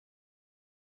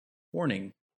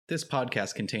Warning: this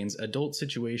podcast contains adult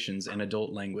situations and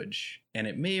adult language, and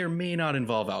it may or may not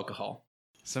involve alcohol.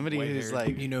 Somebody who's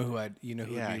like, you know who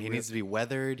yeah, he needs to be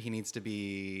weathered. He needs to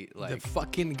be the like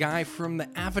fucking guy from the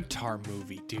Avatar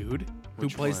movie, dude, who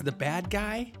Which plays one? the bad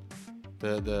guy.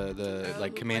 the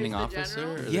like who commanding plays the officer.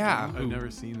 general? or the Yeah. general? I've never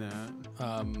seen that.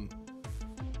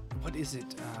 What is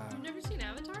it? You've never seen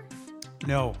Avatar?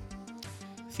 No. Or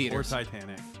Theaters.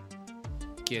 Titanic.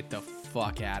 Get the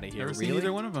fuck out of here! Never seen really?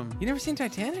 either one of them. You never seen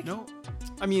Titanic? No.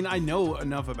 I mean, I know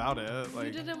enough about it. You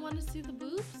Like, didn't want to see the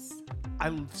boobs?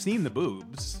 I've seen the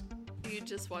boobs. You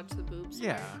just watched the boobs?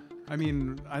 Yeah. I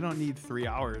mean, I don't need 3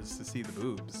 hours to see the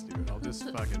boobs, dude. I'll just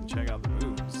fucking check out the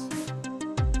boobs.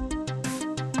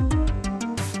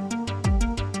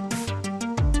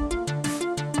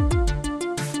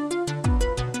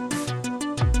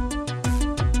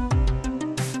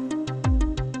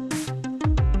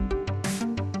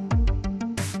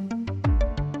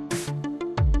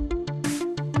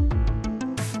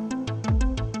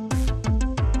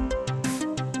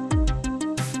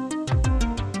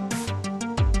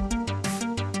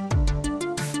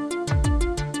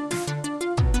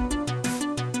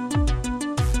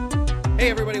 Hey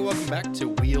everybody, welcome back to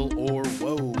Wheel or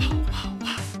Woe.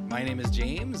 My name is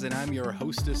James, and I'm your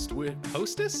hosty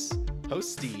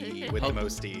with the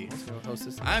mosty.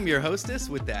 Hostess. I'm your hostess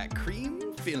with that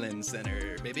cream filling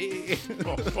center, baby.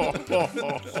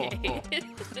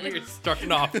 We're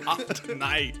starting off hot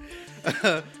tonight.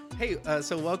 Hey,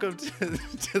 so welcome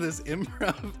to this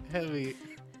improv heavy,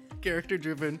 character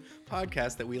driven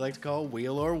podcast that we like to call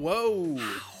Wheel or Woe.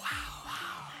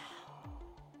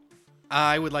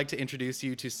 I would like to introduce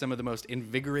you to some of the most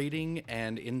invigorating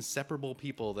and inseparable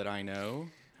people that I know.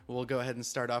 We'll go ahead and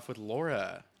start off with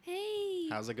Laura. Hey.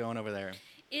 How's it going over there?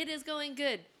 It is going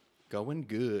good. Going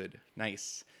good.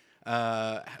 Nice.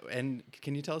 And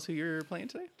can you tell us who you're playing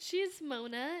today? She's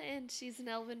Mona, and she's an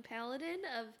elven paladin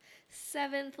of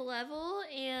 7th level,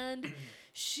 and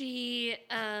she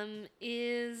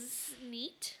is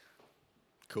neat.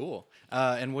 Cool.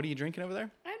 And what are you drinking over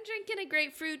there? I'm drinking a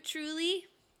grapefruit Truly.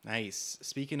 Nice.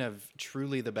 Speaking of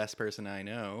truly the best person I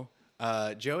know,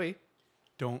 Joey.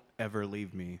 Don't ever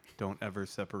leave me. Don't ever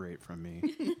separate from me.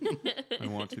 I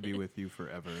want to be with you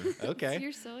forever. Okay.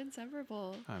 You're so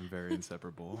inseparable. I'm very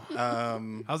inseparable.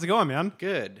 Um, How's it going, man?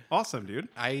 good. Awesome, dude.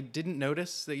 I didn't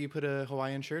notice that you put a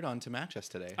Hawaiian shirt on to match us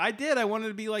today. I did. I wanted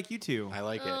to be like you two. I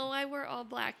like it. Oh, I wear all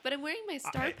black, but I'm wearing my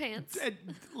star pants.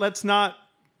 Let's not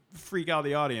freak out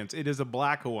the audience. It is a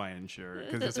black Hawaiian shirt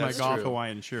because it's my That's goth true.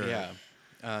 Hawaiian shirt.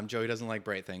 Yeah. Joey doesn't like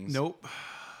bright things. Nope.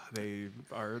 They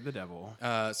are the devil.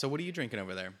 So what are you drinking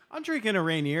over there? I'm drinking a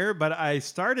Rainier, but I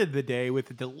started the day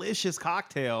with a delicious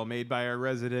cocktail made by our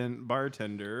resident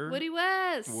bartender, Woody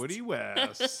West. Woody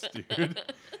West, dude.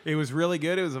 It was really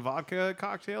good. It was a vodka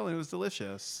cocktail, and it was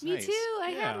delicious. Me Nice. too.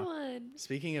 I Yeah. had one.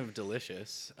 Speaking of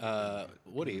delicious,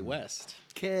 Woody West.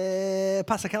 Que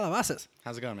pasa calabazas?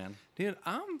 How's it going, man? Dude,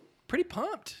 I'm pretty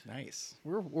pumped. Nice.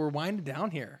 We're winding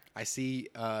down here. I see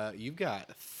you've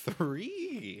got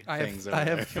three I things have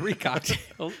over there. 3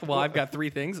 cocktails. Well, I've got 3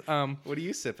 things. What are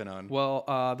you sipping on? Well,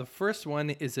 the first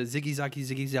one is a Ziggy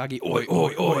Zaggy Oi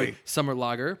Oi Oi Summer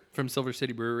Lager from Silver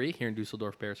City Brewery here in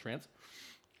Dusseldorf, Paris, France.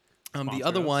 The Sponsor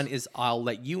other us. one is I'll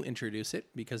let you introduce it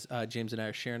because James and I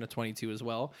are sharing a 22 as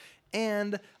well.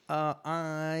 And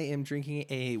I am drinking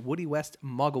a Woody West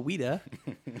Margarita,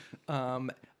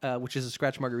 which is a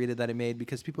scratch margarita that I made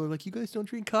because people are like, you guys don't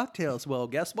drink cocktails. Well,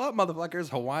 guess what, motherfuckers?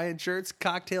 Hawaiian shirts,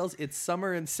 cocktails. It's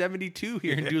summer and 72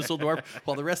 here in Dusseldorf,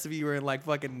 while the rest of you are in like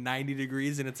fucking 90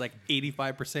 degrees and it's like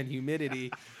 85%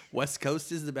 humidity. West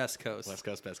Coast is the best coast. West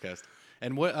Coast, Best Coast.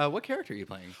 And what character are you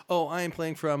playing? Oh, I am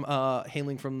playing from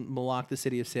hailing from Malak, the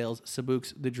city of sales,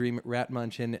 Sabuks, the dream, rat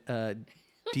munchin,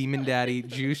 demon daddy,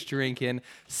 juice drinking,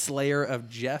 slayer of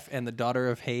Jeff and the daughter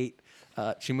of hate,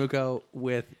 Chimuko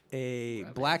with a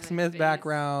blacksmith face.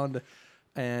 background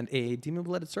and a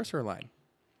demon-blooded sorcerer line.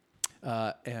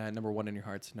 And number 1 in your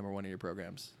hearts, number 1 in your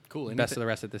programs. Cool. Best of the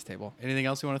rest at this table. Anything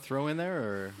else you want to throw in there,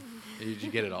 or did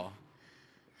you get it all?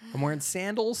 I'm wearing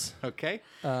sandals. Okay.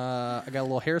 I got a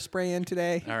little hairspray in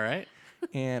today, All right.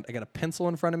 and I got a pencil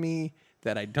in front of me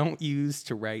that I don't use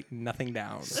to write nothing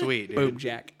down. Sweet, dude. Boom,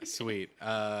 Jack. Sweet.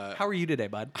 How are you today,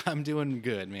 bud? I'm doing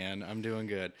good, man. I'm doing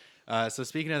good. So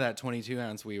speaking of that 22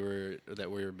 ounce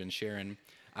that we've been sharing,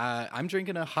 I'm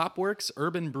drinking a Hopworks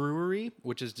Urban Brewery,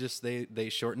 which is just they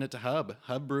shorten it to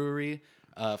Hub Brewery,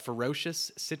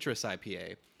 Ferocious Citrus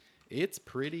IPA. It's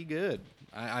pretty good.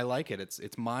 I like it.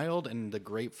 It's mild, and the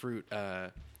grapefruit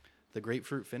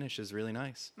finish is really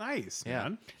nice. Nice, Yeah.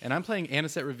 man. And I'm playing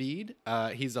Anisette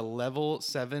Ravid. He's a level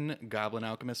 7 Goblin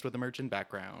Alchemist with a merchant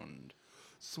background.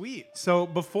 Sweet. So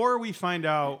before we find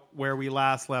out where we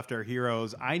last left our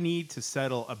heroes, I need to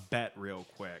settle a bet real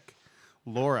quick.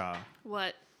 Laura,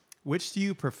 What? which do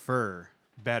you prefer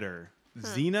better,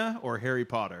 Xena or Harry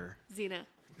Potter? Xena.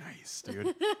 Nice,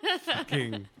 dude.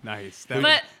 Fucking nice.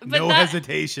 But No that-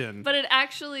 hesitation. But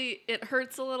it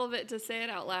hurts a little bit to say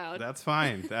it out loud. That's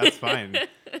fine. That's fine.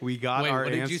 We got Wait, our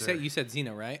what answer. did you say? You said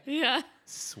Xena, right? Yeah.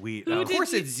 Sweet. Who That Of was-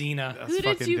 course you- it's Xena. that's Who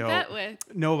did fucking you dope. bet with?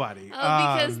 Nobody.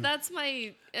 Oh, because that's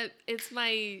it's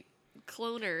my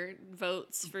cloner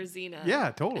votes for Xena.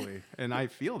 Yeah, totally. And I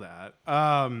feel that.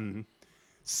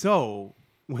 So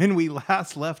when we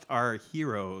last left our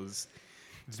heroes,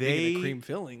 Speaking they of cream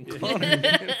filling.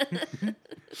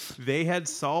 they had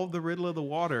solved the riddle of the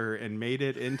water and made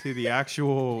it into the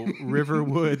actual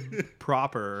Riverwood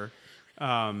proper.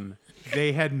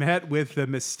 They had met with the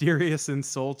mysterious and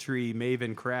sultry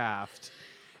Maven Craft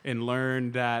and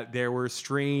learned that there were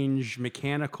strange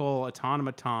mechanical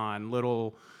automaton,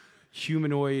 little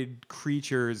humanoid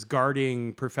creatures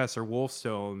guarding Professor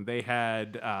Wolfstone. They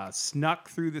had snuck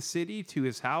through the city to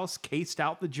his house, cased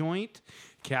out the joint,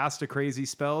 cast a crazy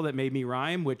spell that made me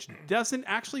rhyme, which doesn't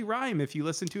actually rhyme if you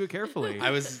listen to it carefully. I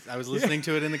was listening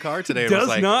to it in the car today. and Does was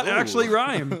like, not "Ooh." actually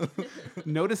rhyme.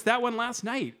 Noticed that one last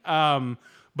night.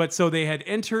 But so they had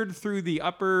entered through the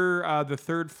the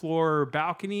third floor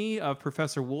balcony of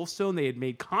Professor Wolfstone. They had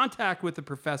made contact with the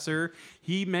professor.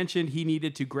 He mentioned he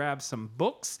needed to grab some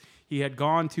books. He had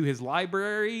gone to his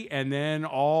library, and then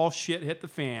all shit hit the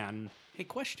fan. Hey,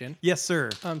 question. Yes,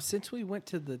 sir. Since we went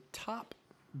to the top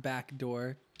back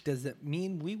door, does it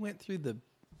mean we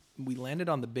landed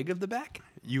on the big of the back?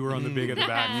 You were on the big of the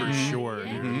back for sure.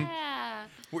 dude. Yeah.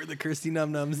 We're the Kirsty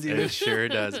Num Nums, dude. It sure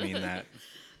does mean that.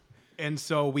 And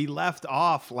so we left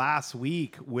off last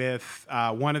week with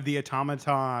one of the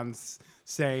automatons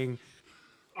saying,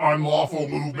 Unlawful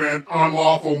movement.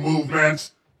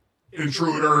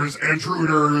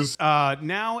 Intruders.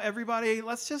 now everybody,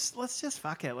 let's just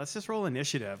fuck it. Let's just roll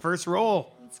initiative. First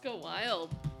roll. Let's go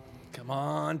wild. Come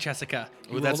on, Jessica.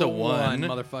 Ooh, You that's rolled a one.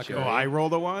 motherfucker. Oh, I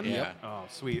rolled a one? Yeah. Oh,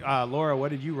 sweet. Laura, what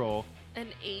did you roll? An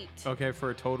 8. Okay, for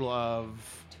a total of...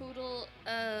 Total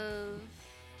of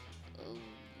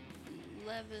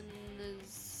 11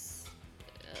 is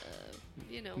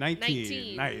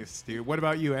 19. Nice, dude. What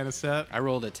about you, Anisette? I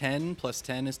rolled a 10 plus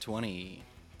 10 is 20.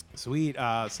 Sweet.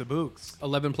 Sabooks.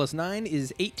 11 plus 9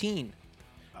 is 18.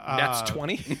 That's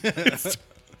 20.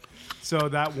 So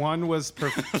that one was for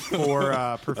Professor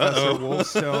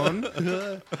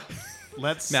Wolfstone.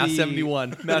 Let's see. Math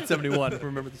 71. Math 71.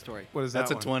 Remember the story. What is That's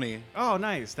that a one? 20. Oh,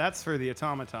 nice. That's for the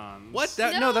automatons. What?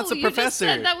 No, that's a you just professor.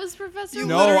 said that was Professor.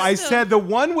 No, I Wolfstone. said the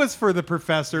one was for the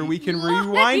professor. We can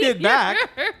rewind it back.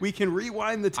 We can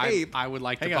rewind the tape. I would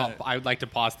like Hang to. on. I would like to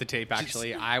pause the tape.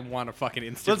 Actually, I want a fucking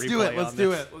instant. Let's do it. replay Let's on do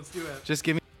this. it. Let's do it. Just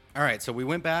give me. All right, so we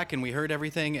went back and we heard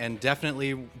everything, and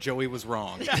definitely Joey was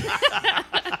wrong.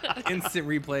 Instant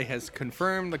replay has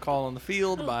confirmed the call on the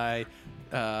field by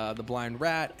the blind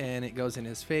rat, and it goes in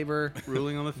his favor.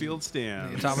 Ruling on the field The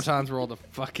stands. automatons rolled a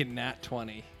fucking nat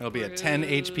 20. There'll be a 10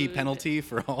 HP penalty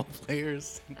for all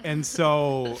players. And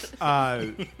so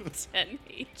 10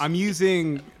 each. I'm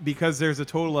using, because there's a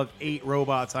total of 8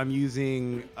 robots, I'm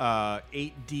using 8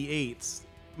 D8s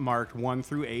marked 1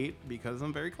 through 8 because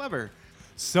I'm very clever.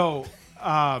 So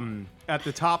at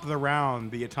the top of the round,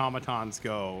 the automatons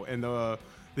go, and the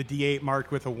D8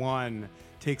 marked with a 1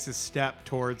 takes a step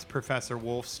towards Professor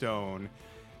Wolfstone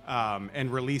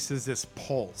and releases this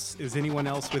pulse. Is anyone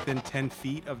else within 10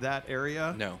 feet of that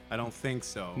area? No. I don't think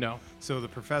so. No. So the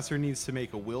professor needs to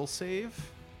make a will save.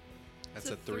 That's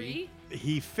It's a 3.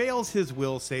 He fails his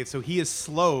will save, so he is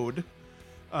slowed.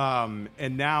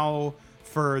 And now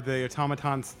for the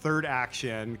automaton's third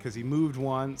action, because he moved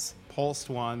once, pulsed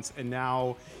once, and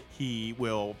now he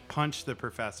will punch the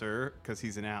professor because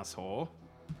he's an asshole.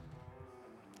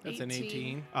 That's an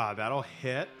 18. That'll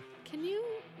hit. Can you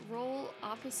roll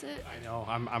opposite? I know,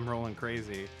 I'm rolling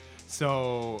crazy.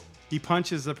 So he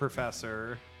punches the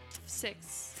professor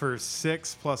 6. for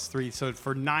 6 plus 3. So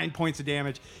for 9 points of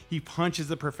damage, he punches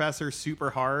the professor super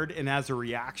hard, and as a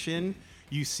reaction,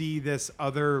 you see this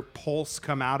other pulse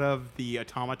come out of the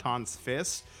automaton's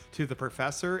fist to the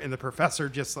professor, and the professor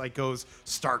just like goes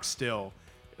stark still,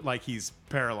 like he's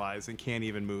paralyzed and can't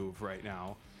even move right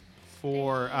now.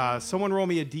 For someone roll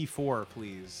me a D4,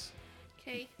 please,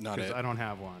 Okay, Not because it. I don't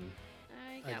have one.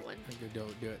 I got one. Do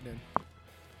it, dude.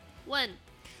 1.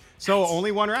 So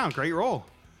only one round. Great roll.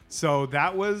 So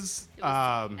that was, It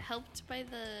was helped by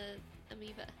the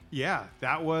amoeba. yeah,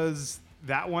 that was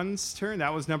that one's turn.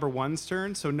 That was number 1's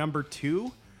turn. So number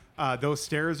 2, those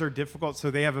stairs are difficult. So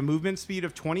they have a movement speed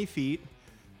of 20 feet.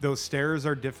 Those stairs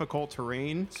are difficult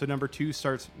terrain, so number 2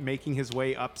 starts making his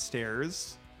way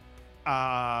upstairs.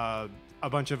 A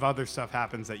bunch of other stuff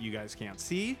happens that you guys can't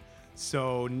see.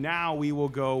 So now we will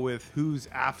go with who's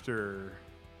after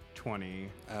 20.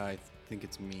 I think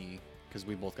it's me because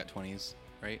we both got 20s,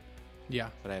 right? Yeah.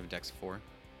 But I have a dex of 4.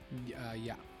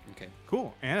 Yeah. Okay.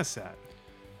 Cool. Anisette.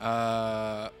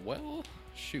 Well,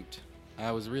 shoot.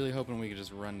 I was really hoping we could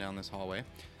just run down this hallway.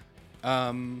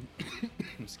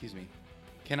 Excuse me.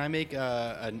 Can I make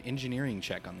an engineering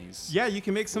check on these? Yeah, you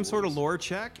can make some sort of Doors. lore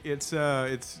check. It's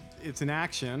an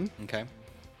action. Okay.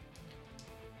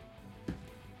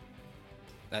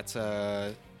 That's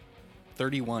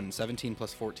 31, 17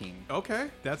 plus 14. Okay,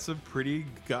 that's a pretty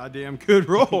goddamn good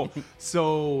roll.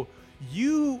 So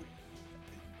you've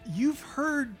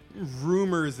heard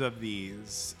rumors of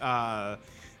these.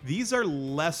 These are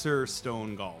lesser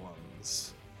stone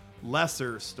golems.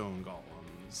 Lesser stone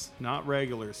golems, not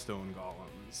regular stone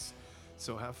golems.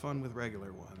 So have fun with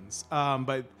regular ones.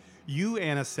 But you,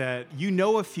 Anisette, you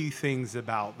know a few things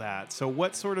about that. So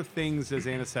what sort of things does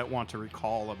Anisette want to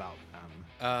recall about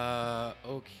them?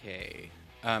 Okay.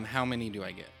 How many do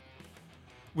I get?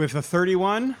 With a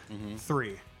 31,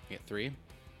 3. I get 3.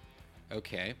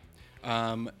 Okay.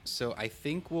 So I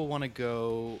think we'll want to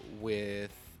go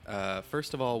with.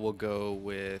 First of all, we'll go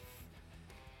with.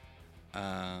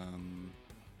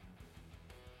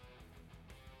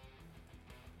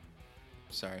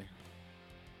 Sorry. Here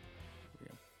we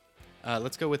go.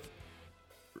 Let's go with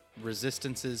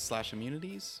resistances /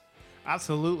 immunities.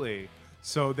 Absolutely.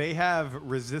 So they have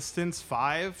resistance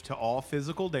 5 to all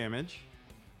physical damage.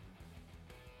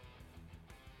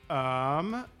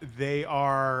 They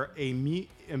are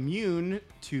immune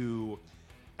to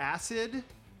acid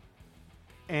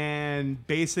and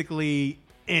basically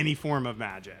any form of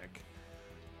magic.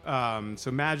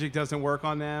 So magic doesn't work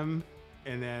on them,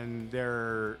 and then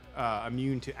they're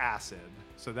immune to acid.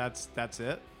 So that's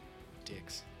it.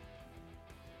 Dicks.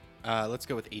 Let's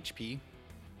go with HP.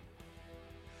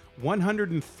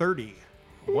 130.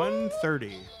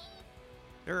 130.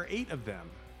 There are 8 of them.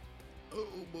 Oh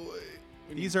boy.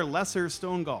 These are lesser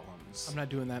stone golems. I'm not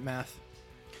doing that math.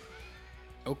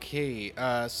 Okay.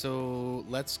 So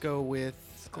let's go with.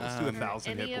 Close to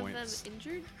 1,000 Any hit of them points.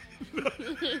 injured?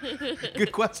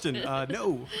 Good question.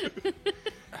 No.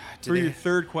 For your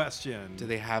third question, Do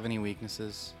they have any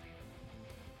weaknesses?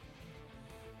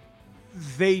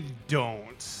 they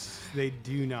don't. They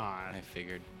do not. I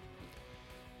figured.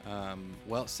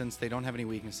 Well, since they don't have any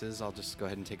weaknesses, I'll just go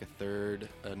ahead and take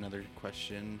another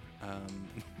question.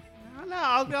 No,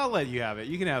 I'll let you have it.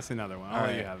 You can ask another one. I'll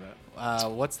let you right. have it.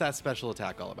 What's that special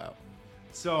attack all about?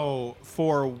 So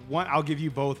for one, I'll give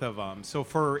you both of them. So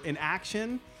for an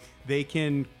action, they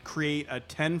can create a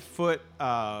 10-foot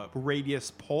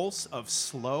radius pulse of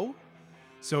slow.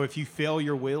 So if you fail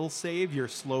your will save, you're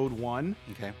slowed 1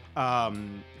 Okay.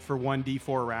 for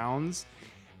 1d4 rounds.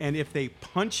 And if they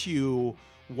punch you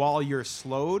while you're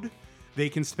slowed, they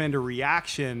can spend a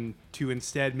reaction to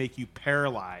instead make you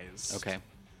paralyzed. Okay.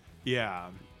 Yeah.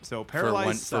 So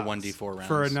paralyzed for 1d4 rounds.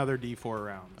 For another d4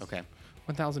 rounds. Okay.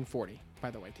 1,040,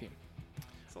 by the way, team.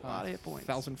 It's a lot of hit points.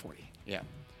 1,040. Yeah.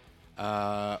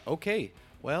 Okay.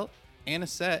 Well,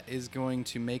 Anisette is going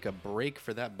to make a break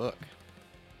for that book.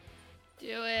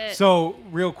 Do it. So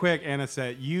real quick,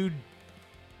 Anisette, you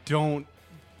don't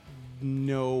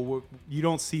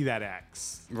see that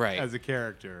X Right. as a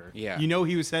character. Yeah. You know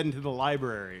he was heading to the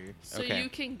library. So okay. you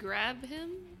can grab him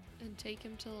and take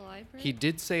him to the library? He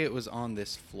did say it was on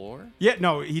this floor. Yeah,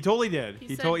 no, he totally did. He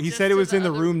He said said just it to was the in the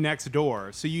other- room next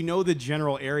door. So you know the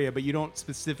general area, but you don't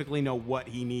specifically know what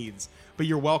he needs. But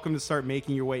you're welcome to start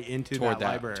making your way into Toward that that-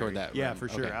 library. toward that Yeah, room. for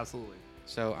sure, Okay. absolutely.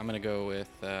 So I'm going to go with,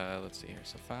 let's see here.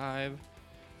 So 5,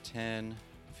 10,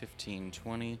 15,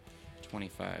 20,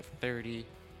 25, 30.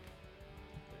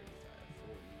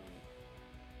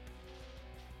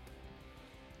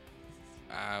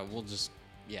 We'll just,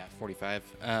 45.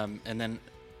 And then,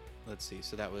 let's see.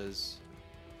 So that was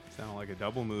Sounded like a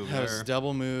double move that was there.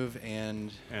 double move, and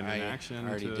And I an action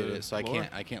already to did it. So lure.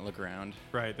 I can't look around.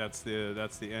 Right, that's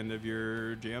the end of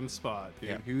your jam spot,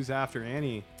 dude. Yeah. Who's after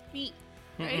Annie? Me.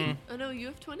 Right? Oh no, you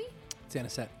have 20? It's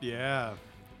Anisette. Yeah.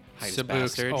 Hidus Sabooks.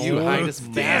 bastard. Oh, You my Hidus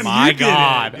damn, bastard. My you did it,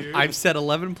 God. dude. I've said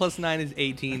 11 plus 9 is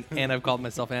 18, and I've called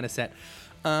myself Anisette.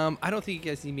 I don't think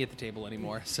you guys need me at the table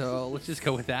anymore, so let's just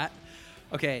go with that.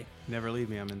 Okay. Never leave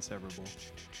me, I'm inseparable.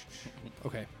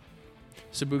 Okay.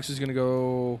 Sabooks is going to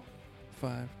go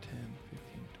 5, 10, 15,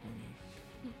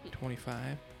 20,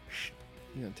 25.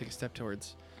 He's going to take a step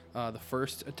towards the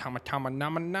first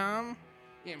Atama-tama-nama-nam.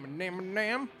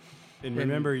 And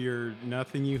remember,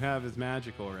 nothing you have is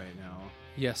magical right now.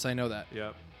 Yes, I know that.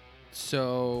 Yep.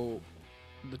 So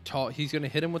he's gonna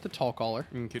hit him with the tall collar.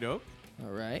 Okie doke.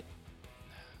 All right.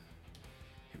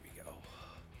 Here we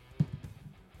go.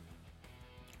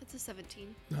 It's a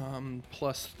 17.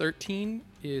 Plus 13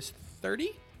 is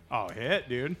 30. Oh, hit,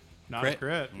 dude. Not a Crit?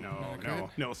 crit. No, Not a no,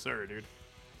 crit? no, sir, dude.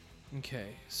 Okay,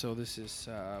 so this is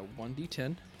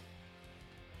 1d10.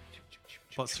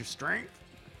 Plus your strength.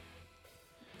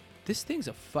 This thing's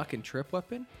a fucking trip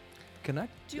weapon. Can I?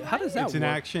 Do How I- does that It's work? an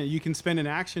action. You can spend an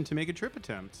action to make a trip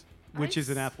attempt, which is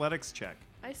an Nice. athletics check.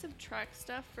 I subtract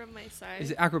stuff from my side.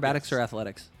 Is it acrobatics or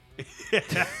athletics?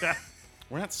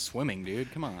 We're not swimming,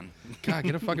 dude. Come on. God,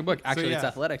 get a fucking book. Actually, it's yeah.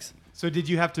 athletics. So did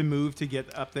you have to move to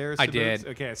get up there? I Saboose? did.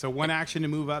 Okay, so one action to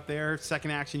move up there.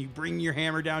 Second action, you bring your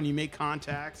hammer down. You make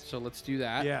contact. So let's do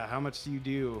that. Yeah. How much do you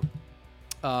do?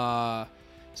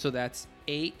 So that's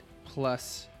 8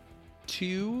 plus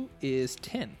 2 is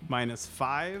 10. Minus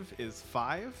 5 is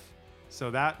 5. So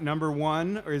that number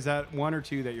 1, or is that 1 or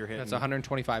 2 that you're hitting? That's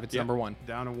 125. It's Yeah, number 1.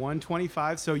 Down to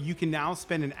 125. So you can now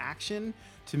spend an action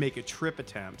to make a trip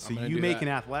attempt. So I'm gonna you do make that. an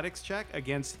athletics check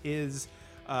against his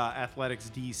athletics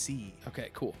DC. Okay,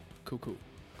 cool. Cool.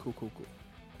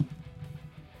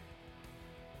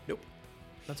 Nope.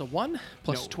 That's a 1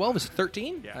 plus No. 12 is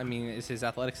 13. Yeah. I mean, is his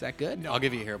athletics that good? I'll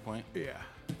give you a hero point. Yeah.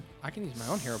 I can use my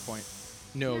own hero point.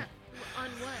 No. Yeah. On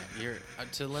what? You're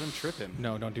to let him trip him.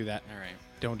 No, don't do that. All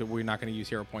right. We're not going to use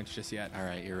hero points just yet. All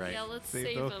right. You're right. Yeah, let's Save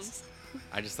save them. those.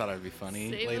 I just thought it would be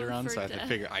funny Save later them on, for so death.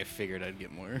 I figured I'd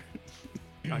get more.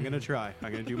 I'm gonna try.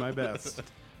 I'm gonna do my best. So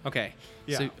Okay.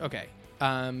 Yeah. So, okay.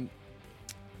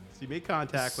 you make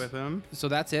contact with him. So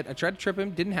that's it. I tried to trip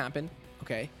him. Didn't happen.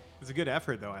 Okay. It's a good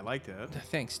effort, though. I liked it.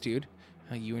 Thanks, dude.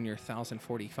 You and your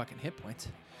 1,040 fucking hit points.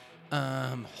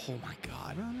 Oh my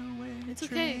god. It's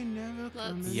okay.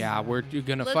 Let's, Yeah, we're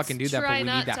gonna let's fucking do that, but try we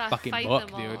not need that to fucking fight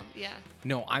book, them dude. all. Yeah.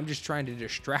 No, I'm just trying to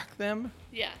distract them.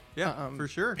 Yeah. Yeah, for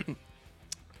sure.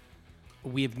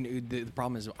 We have the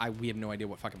problem is we have no idea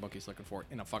what fucking book he's looking for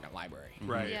in a fucking library.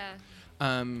 Right.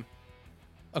 Yeah.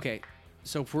 Okay,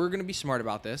 so if we're gonna be smart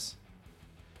about this,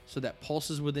 so that pulse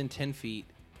is within 10 feet,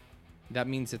 that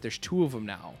means that there's 2 of them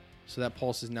now. So that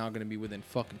pulse is now gonna be within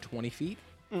fucking 20 feet.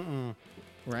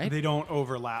 Right? They don't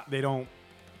overlap. They don't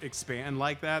expand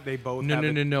like that. They both. No. have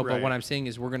it- But right. what I'm saying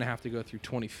is we're gonna have to go through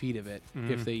 20 feet of it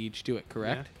if they each do it.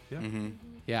 Correct? Yeah.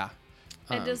 Yeah.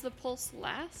 And does the pulse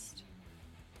last?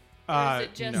 Uh, is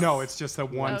it just- no, it's just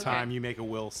that one Okay. time you make a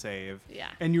will save. Yeah.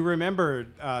 And you remember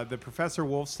the Professor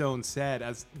Wolfstone said,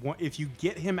 if you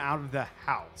get him out of the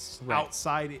house, Right.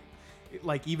 outside,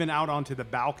 like even out onto the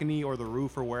balcony or the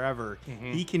roof or wherever,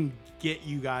 he can get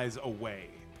you guys away.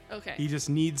 Okay. He just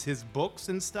needs his books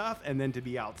and stuff, and then to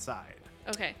be outside.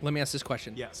 Okay. Let me ask this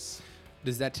question. Yes,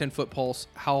 Does that 10-foot pulse?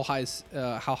 How high is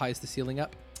the ceiling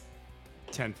up?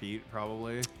 10 feet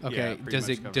probably. Okay. Yeah, pretty does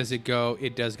much it covers. does it go?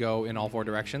 It does go in all 4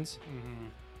 directions.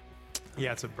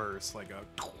 Yeah, it's a burst, like a.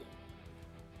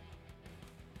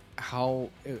 How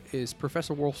is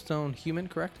Professor Wolfstone human?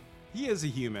 Correct. He is a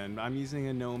human. I'm using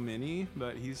a no mini,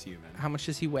 but he's human. How much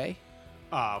does he weigh?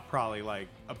 Probably like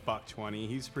 $120.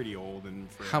 He's pretty old and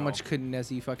frail. How much could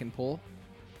Nezzy fucking pull?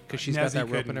 Because she's got Nezzy that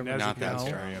rope couldn't- and Nezzy everything. Not that No. couldn't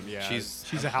strong. carry him, Yeah,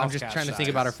 She's a house. I'm just cat trying to think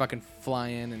size. about her fucking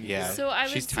flying and yeah. So I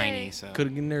she's would tiny. say- So Could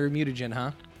have given her mutagen,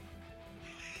 huh?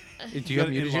 Do you have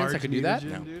got mutagens enlarged that could do that?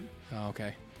 mutagen, No. dude? Oh,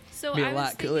 okay. So Be I a was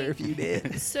lot cooler thinking, if you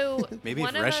did. So Maybe if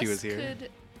one of Reshi us was here. could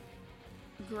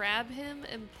grab him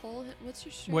and pull him. What's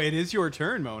your strength? Wait, it is your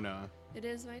turn, Mona. It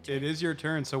is my turn. It is your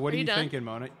turn. So what Are are you you done? thinking,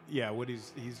 Mona? Yeah, what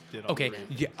he's did all Okay, the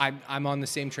yeah, I'm on the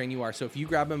same train you are. So if you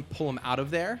grab him, pull him out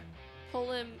of there.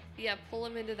 Pull him. Yeah, pull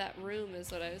him into that room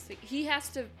is what I was thinking. He has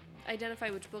to identify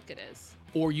which book it is.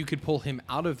 Or you could pull him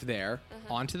out of there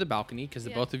onto the balcony because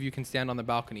the Yeah. both of you can stand on the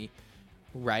balcony,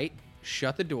 right?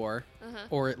 Shut the door,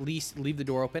 or at least leave the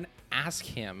door open. Ask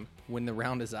him when the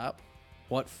round is up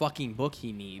what fucking book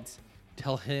he needs.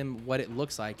 Tell him what it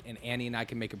looks like, and Annie and I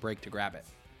can make a break to grab it.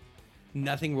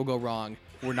 Nothing will go wrong.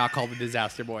 We're not called the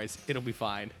Disaster Boys. It'll be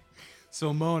fine.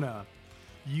 So Mona,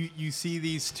 you see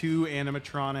these 2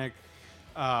 animatronic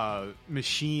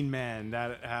machine men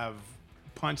that have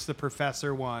punched the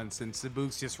professor once, and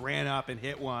Saboose just ran up and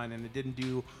hit one, and it didn't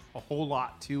do a whole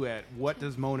lot to it. What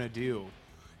does Mona do?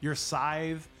 Your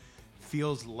scythe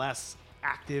feels less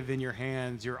active in your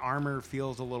hands. Your armor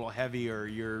feels a little heavier.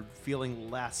 You're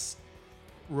feeling less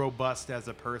robust as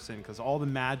a person because all the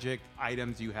magic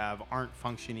items you have aren't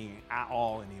functioning at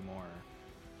all anymore.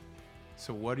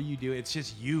 So what do you do? It's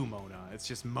just you, Mona. It's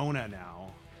just Mona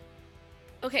now.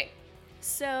 Okay.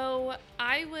 So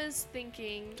I was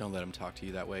thinking don't let him talk to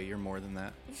you that way. You're more than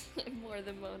that. more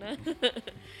than Mona.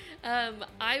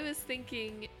 I was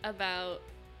thinking about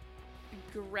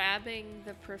grabbing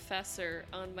the professor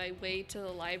on my way to the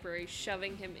library,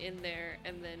 shoving him in there,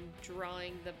 and then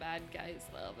drawing the bad guys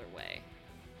the other way.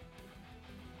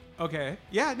 Okay.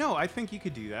 Yeah, no, I think you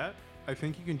could do that. I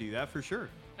think you can do that for sure.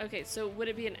 Okay, so would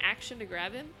it be an action to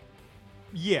grab him?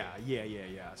 Yeah.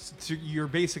 So you're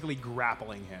basically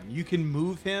grappling him. You can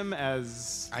move him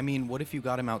as... I mean, what if you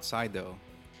got him outside though?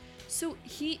 So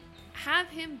have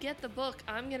him get the book.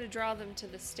 I'm gonna draw them to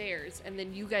the stairs, and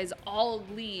then you guys all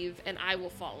leave, and I will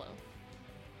follow.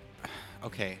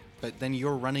 Okay, but then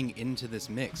you're running into this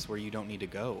mix where you don't need to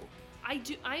go.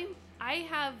 I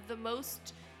have the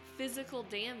most physical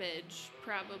damage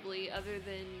probably, other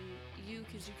than you,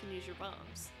 because you can use your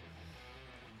bombs.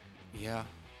 Yeah.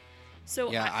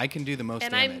 So Yeah, I can do the most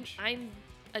and damage. I'm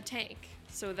a tank,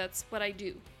 so that's what I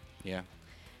do. Yeah.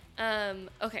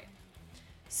 Okay.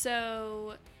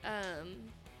 So,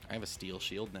 I have a steel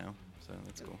shield now, so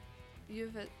that's cool.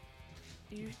 you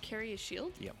carry a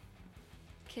shield? Yep.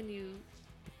 Can you?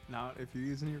 Not if you're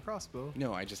using your crossbow.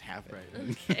 No, I just have it.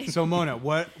 Right. Okay. So Mona,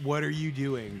 what are you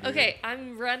doing? dude? Okay,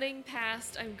 I'm running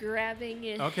past. I'm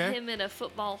grabbing Okay. him in a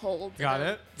football hold. Got and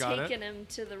it, got it. taking him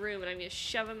to the room, and I'm gonna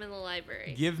shove him in the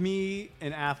library. Give me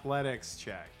an athletics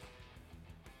check,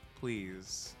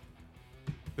 please.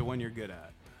 The one you're good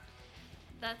at.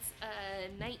 That's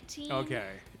 19. Okay.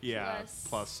 Yeah. Plus-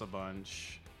 Plus a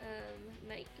bunch.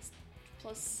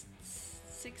 Plus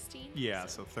 16. Yeah.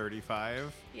 So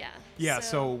 35. Yeah. Yeah,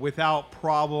 so without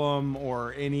problem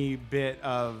or any bit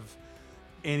of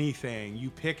anything, you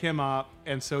pick him up,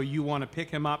 and so you want to pick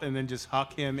him up and then just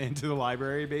huck him into the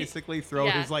library, basically throw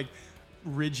Yeah. his like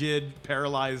rigid,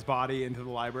 paralyzed body into the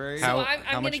library. So How- I'm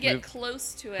how gonna much get move-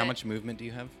 close to it. How much movement do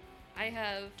you have? I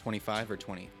have 25 or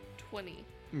 20? 20.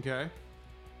 Okay.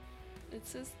 It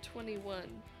says 21.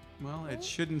 Well, it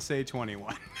shouldn't say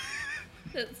 21.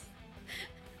 That's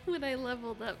when I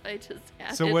leveled up. I just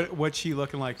added. So what's she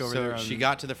looking like over So there? she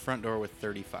got to the front door with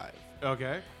 35.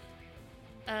 Okay.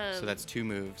 So that's 2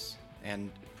 moves and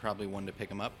probably 1 to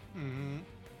pick him up.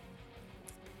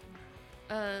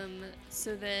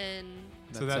 So then.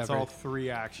 So that's all everything. 3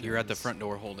 actions. You're at the front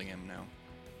door holding him now.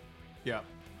 Yeah.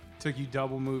 Took you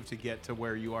double move to get to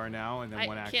where you are now, and then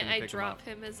 1 action Can't to I pick drop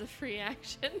him up. him as a free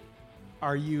action?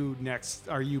 Are you next?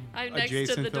 Are you I'm next to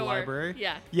adjacent the to the door. library?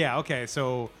 Yeah. Yeah. Okay.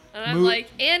 So And I'm like,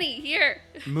 Annie, here.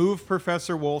 move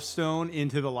Professor Wolfstone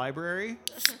into the library.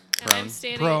 And I'm Prone.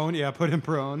 standing. Prone. Yeah. Put him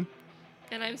prone.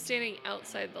 And I'm standing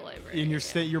outside the library. And you're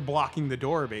area. you're blocking the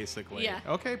door basically. Yeah.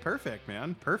 Okay. Perfect,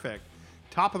 man. Perfect.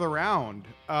 Top of the round.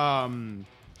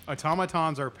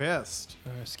 Automatons are pissed.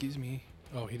 Excuse me.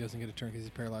 Oh, he doesn't get a turn because he's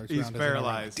paralyzed. He's Round doesn't have a round.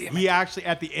 paralyzed. Damn He it. actually,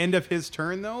 at the end of his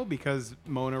turn, though, because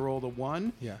Mona rolled a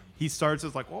 1, Yeah. he starts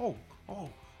as like,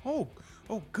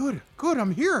 good,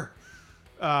 I'm here.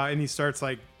 And he starts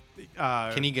like,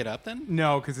 Can he get up then?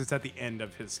 no, because it's at the end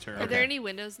of his turn. Are there any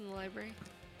windows in the library?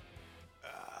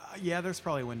 Yeah, there's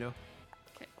probably a window.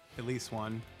 Okay. At least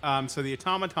one. So the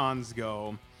automatons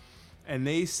go, and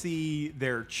they see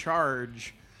their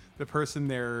charge, the person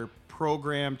they're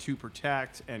programmed to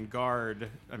protect and guard.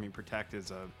 I mean, protect is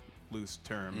a loose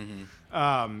term.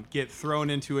 Get thrown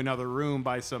into another room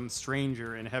by some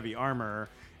stranger in heavy armor,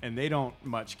 and they don't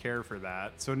much care for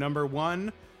that. So number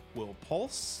 1 will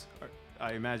pulse.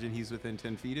 I imagine he's within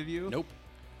 10 feet of you. Nope.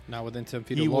 Not within 10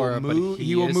 feet He of Laura, will move. but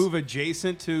He will is- move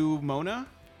adjacent to Mona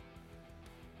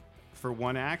for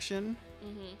 1 action.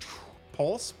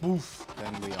 Pulse. Boof.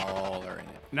 Then we all are in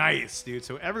it. Nice, dude.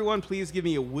 So everyone, please give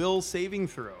me a will saving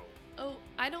throw. Oh,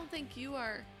 I don't think you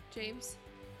are, James.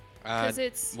 'Cause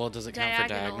it's well, does it count for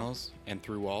diagonal. diagonals and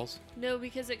through walls? No,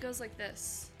 because it goes like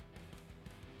this.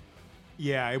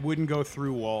 Yeah, it wouldn't go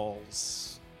through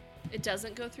walls. It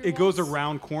doesn't go through It goes walls?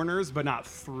 around corners, but not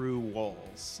through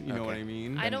walls. You know what Okay. I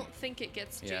mean? I don't think it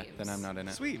gets James. Yeah, then I'm not in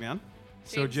it. Sweet, man.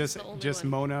 So James is the only just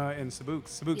one. Mona and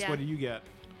Sabooks. Sabooks, Yeah. what do you get?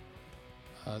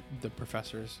 The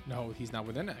professors. No, he's not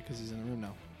within it because he's in the room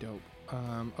now. Dope.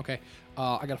 Okay.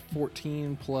 I got a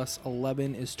 14 plus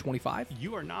 11 is 25.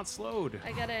 You are not slowed.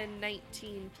 I got a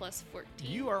 19 plus 14.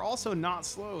 You are also not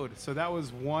slowed. So that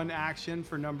was 1 action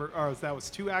for or that was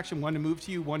 2 action, 1 to move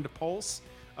to you, 1 to pulse.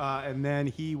 And then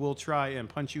he will try and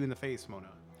punch you in the face, Mona.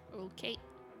 Okay.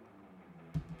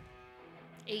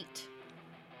 8.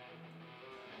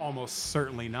 Almost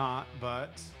certainly not,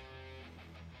 but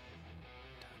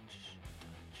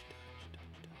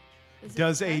Is it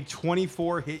does a touch?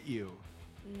 24 hit you?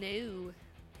 No.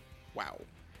 Wow.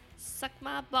 Suck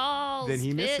my balls. Then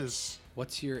he bitch. misses.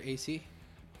 What's your AC?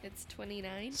 It's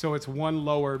 29. So it's 1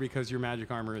 lower because your magic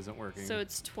armor isn't working. So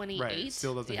it's 28. right, it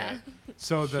still doesn't yeah. hit.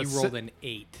 So He rolled an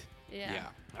 8. Yeah. Yeah.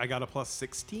 I got a plus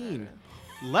 16.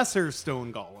 Lesser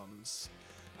stone golems.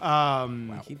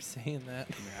 I keep saying that.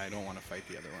 Yeah, I don't want to fight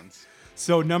the other ones.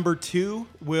 So number 2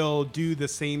 will do the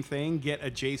same thing, get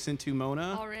adjacent to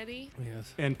Mona Already?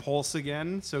 Yes. and pulse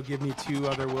again. So give me 2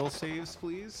 other will saves,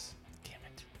 please, Damn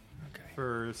it. Okay.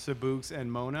 for Sabooks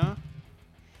and Mona.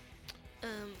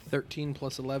 13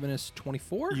 plus 11 is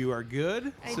 24. You are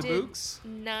good. I did Sabooks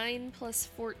 9 plus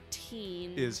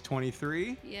 14. is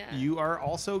 23. Yeah. You are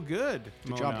also good.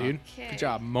 Good job, dude. Okay. Good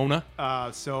job, Mona.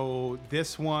 So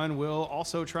this one will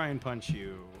also try and punch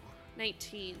you.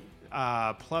 19.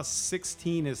 Plus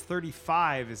 16 is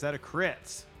 35. Is that a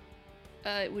crit?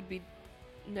 It would be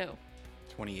no.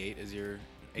 28 is your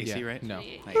AC, Yeah, right? no.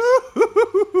 28.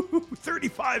 Nice.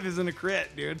 35 isn't a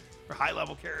crit, dude. For high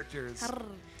level characters.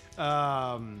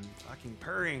 Fucking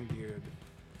purring, dude.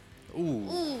 Ooh.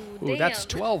 Ooh, Ooh, that's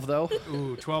damn. 12 though.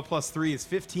 Ooh, 12 plus 3 is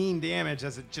 15 damage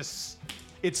as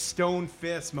it's stone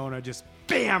fist, Mona, just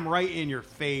bam right in your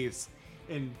face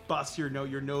and busts your nose.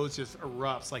 Your nose just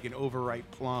erupts like an overripe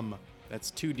plum.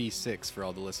 That's 2d6 for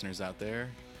all the listeners out there.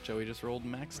 Joey just rolled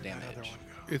max damage.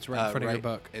 It's right in front of your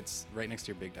buck. It's right next to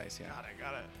your big dice, yeah. God, I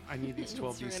got it. I need these It's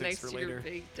 12d6 right next for to your later.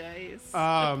 big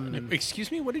dice.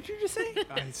 Excuse me, what did you just say?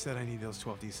 I said I need those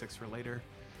 12d6 for later.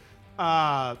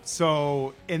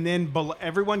 So, and then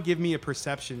everyone give me a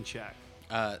perception check.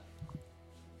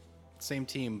 Same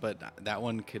team, but that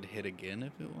one could hit again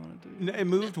if it wanted to. It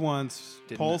moved once,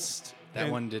 Didn't- pulsed. That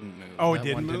and- one didn't move. Oh, it That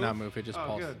didn't one move? did not move. It just Oh,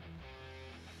 pulsed. good.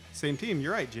 Same team.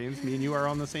 You're right, James. Me and you are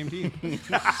on the same team.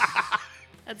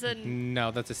 That's a No,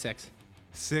 that's a 6.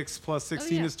 6 plus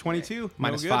 16 yeah. is 22.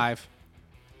 Minus No good. 5.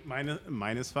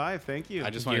 Minus 5. Thank you. I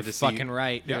just You're wanted to fucking see.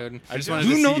 right, Yep. dude. I just wanted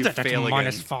You to know see you that that's a fail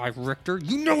minus again. 5, Richter.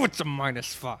 You know it's a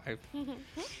minus 5.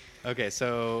 Okay,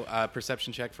 so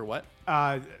perception check for what?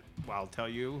 Well, I'll tell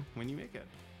you when you make it.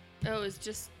 oh, it's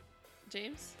just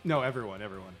James. No, everyone.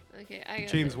 Okay, I got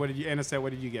James, it. what did you? Anisette, what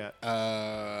did you get?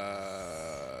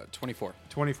 24.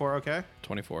 24. Okay.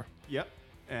 24. Yep.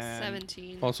 And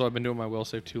 17. Also, I've been doing my will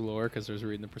save 2 lower because there's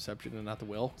reading the perception and not the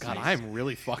will. God, Nice. I'm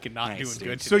really fucking not Nice, doing dude.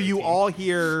 good. So today, you team. all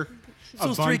hear a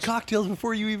Those 3 bunch. cocktails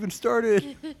before you even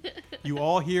started. You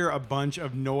all hear a bunch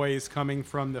of noise coming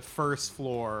from the first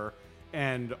floor,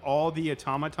 and all the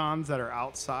automatons that are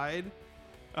outside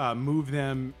move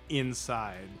them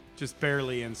inside, just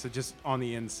barely in, so just on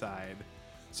the inside.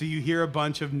 So you hear a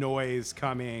bunch of noise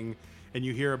coming, and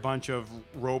you hear a bunch of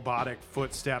robotic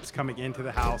footsteps coming into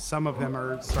the house. Some of them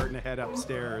are starting to head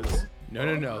upstairs.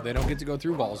 No. They don't get to go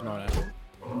through walls, Mona.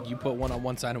 You put one on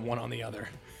one side and one on the other.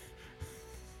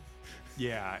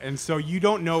 Yeah, and so you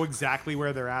don't know exactly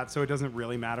where they're at, so it doesn't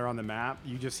really matter on the map.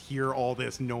 You just hear all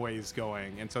this noise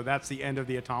going, and so that's the end of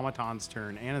the automaton's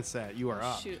turn. Anisette, you are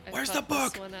up. Shoot, I Where's the fucked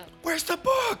this book? one up. Where's the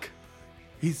book?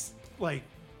 He's like,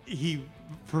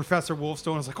 Professor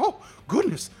Wolfstone is like, oh,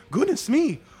 goodness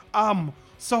me.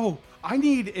 So I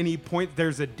need, and he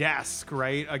there's a desk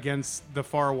right against the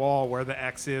far wall where the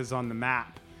X is on the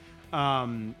map.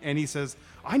 And he says,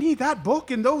 I need that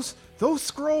book and those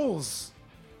scrolls.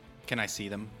 Can I see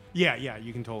them? Yeah,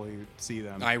 you can totally see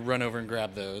them. I run over and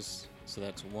grab those. So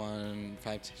that's 1,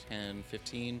 5, 10,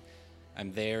 15.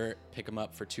 I'm there, pick them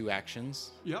up for 2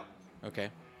 actions. Yep. Okay.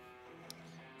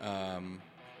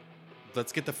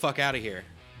 Let's get the fuck out of here.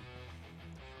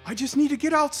 I just need to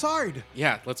get outside.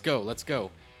 Yeah, let's go.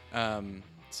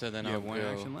 So then You I'll have one go.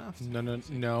 action left.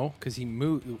 No, because he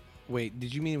moved. Wait,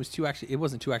 did you mean it was 2 actions? It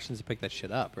wasn't 2 actions to pick that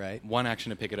shit up, right? 1 action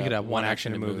to pick it You up. could have 1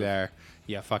 action to move there.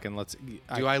 Yeah, fucking let's.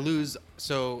 Do I lose?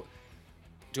 So,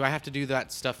 do I have to do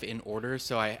that stuff in order?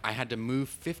 So I had to move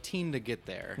 15 to get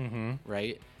there,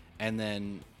 right? And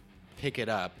then pick it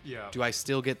up. Yeah. Do I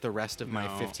still get the rest of my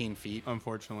No. 15 feet?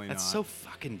 Unfortunately, That's not. so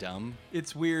fucking dumb.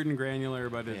 It's weird and granular,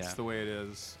 but it's Yeah. the way it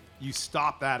is. You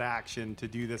stop that action to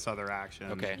do this other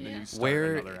action. Okay. and then you start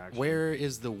Where another action. where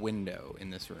is the window in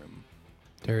this room?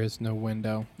 There is no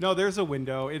window. No, there's a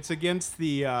window. It's against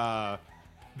the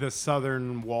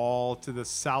southern wall to the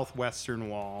southwestern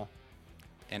wall.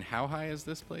 And how high is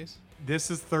this place?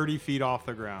 This is 30 feet off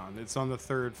the ground. It's on the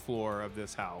 3rd floor of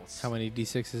this house. How many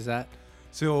d6 is that?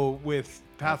 So with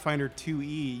Pathfinder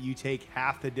 2E, you take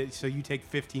half so you take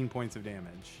 15 points of damage.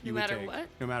 No You would matter take- what?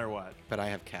 No matter what. But I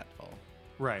have catfall.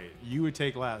 Right. You would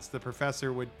take less. The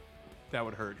professor that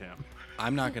would hurt him.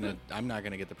 I'm not gonna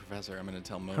get the professor. I'm gonna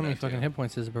tell Mona. How many to. fucking hit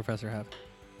points does the professor have?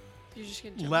 You're just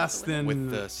gonna jump out Less the window. than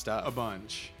With the stuff. a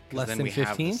bunch. 'Cause Less then than we have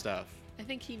 15? the stuff. I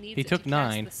think he needs. He it took to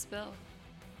 9. Cast the spell.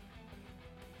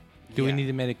 Do we Yeah. need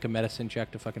to make a medicine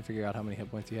check to fucking figure out how many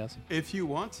hit points he has? If you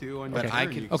want to, on But your I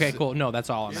turn, could- you Okay, So- cool. No, that's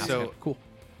all I'm asking. So- Cool.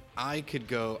 I could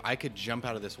jump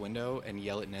out of this window and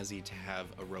yell at Nezzy to have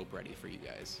a rope ready for you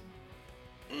guys.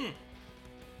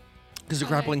 Because the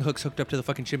Okay. grappling hook's hooked up to the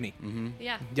fucking chimney.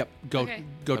 Yeah. Yep. Go. Okay.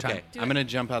 Go Okay, time. Do I'm it. gonna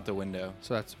jump out the window.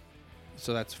 So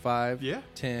that's 5. Yeah.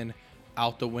 10.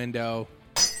 Out the window.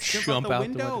 Jump out the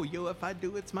window. Yo, if I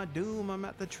do, it's my doom. I'm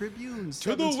at the Tribune.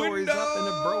 Seven stories up in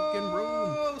a broken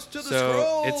room.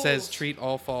 So it says treat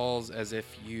all falls as if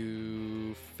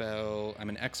you fell. I'm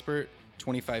an expert.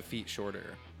 25 feet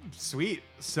shorter. Sweet.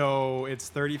 So it's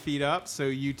 30 feet up. So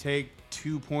you take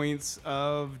 2 points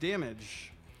of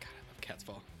damage. God, I love cats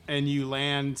fall. And you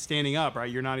land standing up,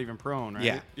 right? You're not even prone, right?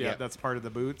 Yeah, Yeah, yeah. that's part of the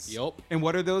boots. Yup. And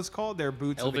what are those called? They're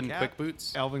boots Elven of the cat? quick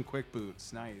boots. Elven quick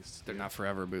boots. Nice. They're not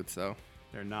forever boots though.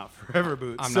 They're not forever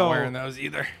boots. I'm So not wearing those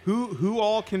either. Who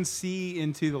all can see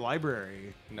into the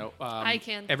library? No. I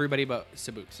can. Everybody but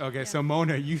Sabuks. Okay, so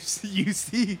Mona, you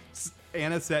see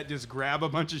Anisette just grab a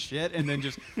bunch of shit and then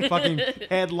just fucking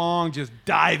headlong just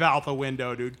dive out the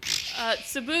window, dude.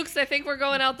 Sabuks, I think we're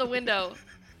going out the window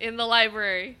in the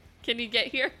library. Can you get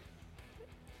here?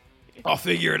 I'll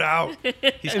figure it out.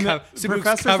 He's And the Sabuks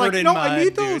professor's covered like, in no, mud, I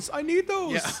need dude. those. I need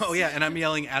those. Yeah. Oh yeah, and I'm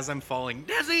yelling as I'm falling.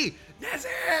 Nezzy!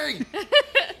 Nezzy!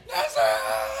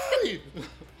 Nezzy!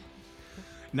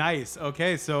 Nice.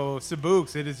 Okay, so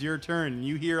Sabuks, it is your turn.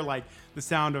 You hear like the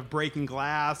sound of breaking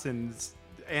glass and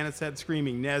Anisette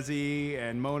screaming Nezzy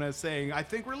and Mona saying, I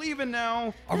think we're leaving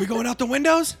now. Are we going out the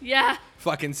windows? Yeah.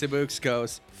 Fucking Sabuks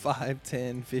goes 5,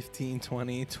 10, 15,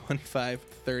 20, 25,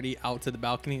 30 out to the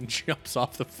balcony and jumps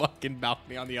off the fucking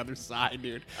balcony on the other side,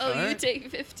 dude. Oh, you take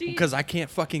 15? Because I can't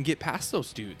fucking get past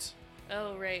those dudes.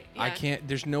 Oh, right. Yeah. I can't.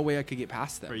 There's no way I could get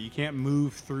past them. Or you can't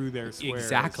move through their squares.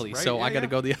 Exactly. right? So Yeah, I got to yeah.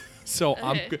 go the. So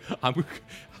Okay. I'm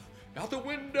out the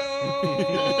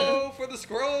window for the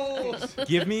scrolls.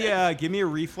 give me a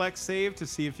reflex save to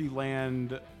see if you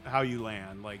land how you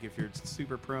land. Like if you're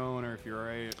super prone or if you're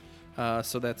alright.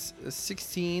 So that's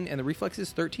 16, and the reflex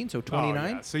is 13, so Oh,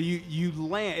 29. yeah. So you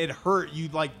land. It hurt. You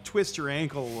like twist your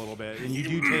ankle a little bit, and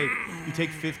you take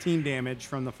 15 damage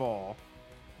from the fall.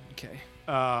 Okay.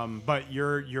 But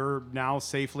you're now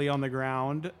safely on the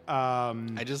ground.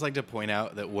 I just like to point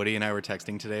out that Woody and I were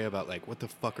texting today about like, what the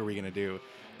fuck are we gonna do?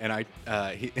 And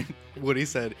Woody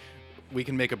said, we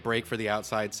can make a break for the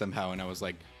outside somehow. And I was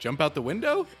like, jump out the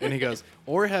window? And he goes,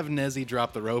 or have Nezzy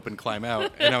drop the rope and climb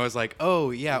out. And I was like, oh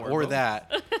yeah, or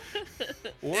that.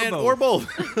 Or both.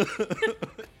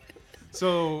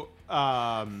 So,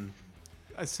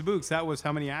 Sabuks, that was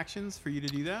how many actions for you to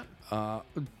do that?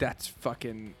 That's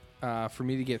fucking. For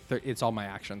me to get, it's all my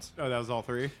actions Oh, that was all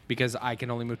 3. because I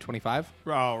can only move 25.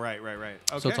 Oh, right. Okay.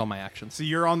 So it's all my actions. So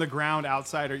you're on the ground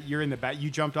outside, or you're in the back. You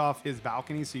jumped off his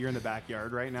balcony, so you're in the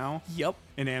backyard right now. Yep.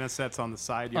 And Anisette's on the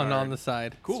side yard. On the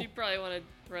side. Cool. So you probably want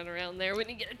to run around there when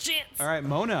you get a chance. All right,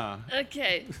 Mona.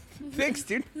 Okay. Thanks,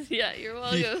 dude. Yeah, you're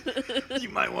welcome. You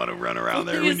might want to run around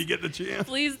there when Please. you get the chance.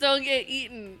 Please don't get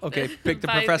eaten. Okay, pick the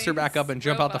by professor back these up and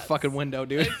jump out the robots. fucking window,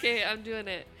 dude. Okay, I'm doing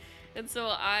it. And so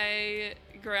I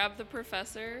grab the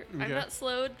professor. I'm Okay. not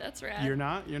slowed. That's rad. You're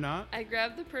not. I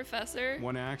grab the professor.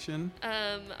 One action.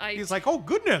 He's He's like, oh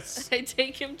goodness, I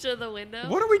take him to the window.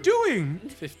 what are we doing?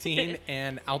 15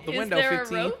 and out the Is window. there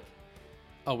 15. a rope?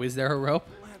 Oh, is there a rope?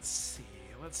 Let's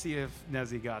see if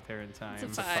Nezzy got there in time.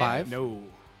 It's a 5. 5? No.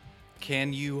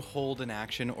 Can you hold an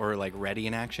action or like ready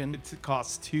an action? It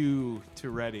costs 2 to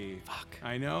ready. Fuck.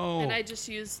 I know. And I just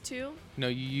used 2. No,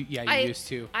 you I used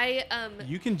to. I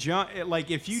You can jump. Like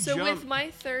if you so jump. with my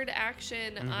third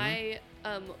action, I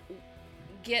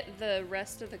get the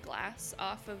rest of the glass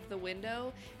off of the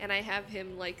window, and I have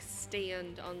him like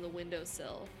stand on the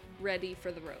windowsill, ready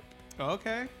for the rope.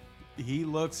 Okay. He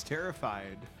looks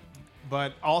terrified,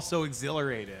 but also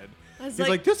exhilarated. I was He's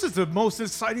like, this is the most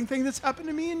exciting thing that's happened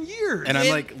to me in years. And I'm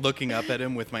When- like looking up at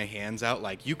him with my hands out,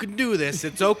 like, you can do this.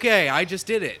 It's okay. I just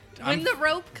did it. When the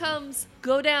rope comes,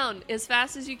 go down as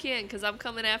fast as you can, because I'm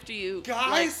coming after you.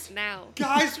 Guys! like, now.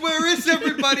 Guys, where is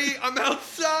everybody? I'm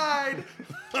outside.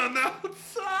 I'm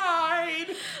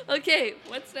outside. Okay,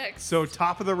 what's next? So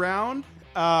top of the round.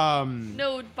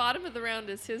 No, bottom of the round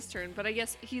is his turn, but I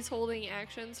guess he's holding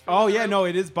actions. For Oh the yeah, rope. no,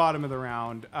 it is bottom of the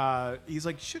round. He's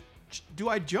like, do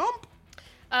I jump?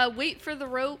 Wait for the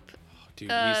rope. Dude,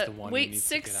 he's the one who Wait needs to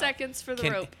 6 get out. seconds for the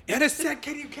Can- rope. In a sec,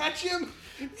 can you catch him?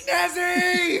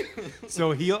 Nezzy!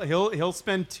 So he'll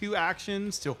spend 2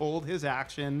 actions to hold his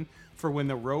action for when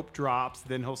the rope drops.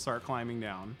 Then he'll start climbing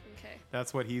down. Okay.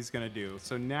 That's what he's gonna do.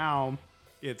 So now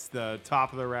it's the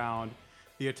top of the round.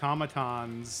 The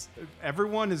automatons.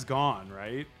 Everyone is gone,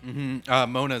 right?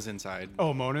 Mona's inside.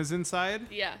 Oh, Mona's inside.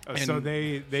 Yeah. So And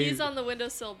they He's on the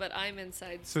windowsill, but I'm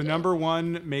inside. So still. number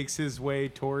 1 makes his way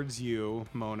towards you,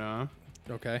 Mona.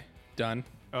 Okay, done.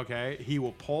 Okay, he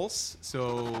will pulse.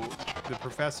 So the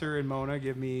professor and Mona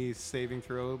give me saving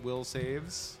throw will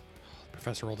saves.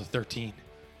 Professor rolled a 13.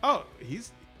 Oh,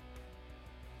 he's.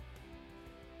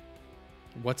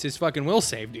 What's his fucking will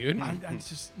save, dude? I'm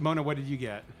just Mona. What did you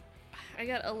get? I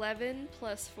got 11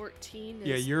 plus 14.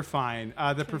 Yeah, you're fine.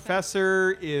 The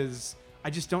professor is. I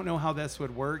just don't know how this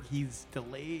would work. He's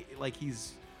delayed, like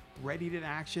he's readied in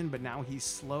action, but now he's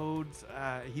slowed.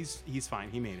 He's fine.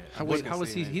 He made it. How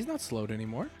is he? He's not slowed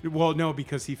anymore. Well, no,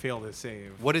 because he failed his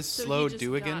save. What does So he slow just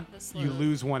do got again? the slow. You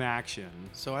lose one action.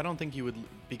 So I don't think you would,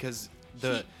 because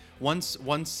once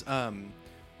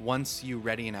you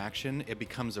ready an action, it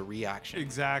becomes a reaction.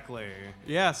 Exactly.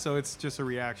 Yeah, so it's just a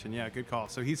reaction. Yeah, good call.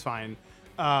 So he's fine.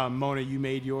 Mona, you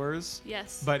made yours.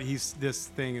 Yes. But this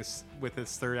thing is with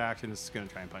his third action is going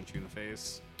to try and punch you in the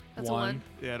face. That's One. a 1.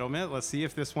 Yeah, it'll admit. Let's see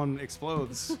if this one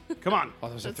explodes. Come on. Oh,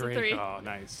 there's That's a a 3. 3. Oh,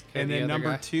 nice. Okay, and the then other number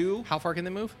guy. 2, How far can they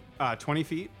move? 20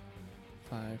 feet.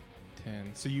 5,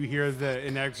 10. So you hear the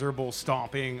inexorable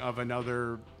stomping of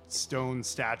another stone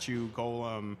statue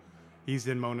golem. He's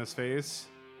in Mona's face.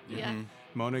 Yeah.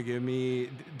 Mona, give me.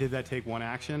 Did that take one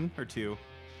action or 2?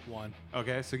 1.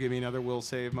 Okay, so give me another will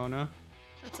save, Mona.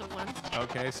 That's a 1.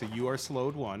 Okay, so you are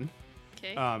slowed 1.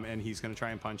 Okay. And he's going to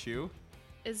try and punch you.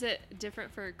 Is it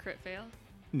different for a crit fail?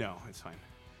 No, it's fine.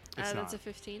 It's That's not. a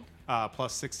 15.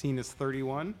 Plus 16 is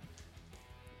 31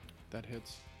 That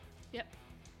hits. Yep.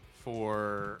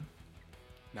 for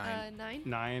 9. 9.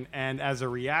 9. And as a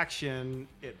reaction,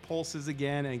 it pulses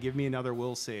again and give me another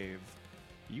will save.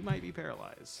 You might be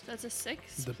paralyzed. That's a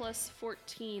 6 plus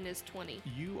 14 is 20.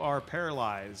 You are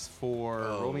paralyzed for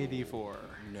roll me a d4.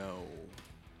 No.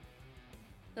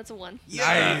 That's a 1.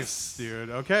 Nice, dude.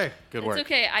 Okay. Good It's work.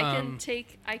 okay. I can Um,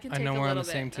 take. I can I take know a we're on little the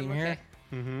same bit. team I'm here. okay.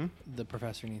 Mm-hmm. The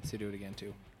professor needs to do it again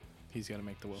too. He's got to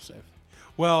make the will save.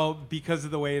 Well, because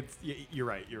of the way it's, you're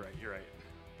right.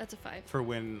 That's a 5. For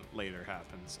when later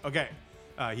happens. Okay.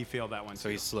 He failed that one. So too.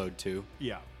 he's slowed too.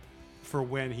 Yeah. For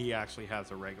when he actually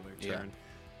has a regular Yeah.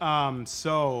 turn.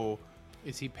 So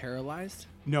Is he paralyzed?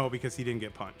 no, because he didn't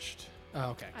get punched.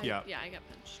 Oh, okay. Yeah. Yeah, I got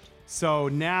punched. So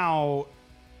now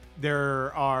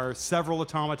there are several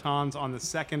automatons on the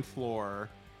second floor.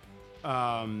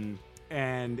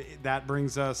 And that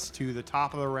brings us to the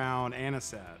top of the round,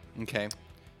 Anisette. Okay.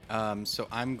 So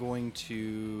I'm going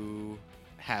to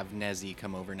have Nezzy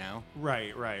come over now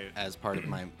Right. as part of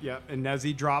my. Yep. And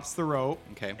Nezzy drops the rope.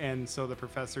 Okay. And so the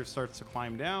professor starts to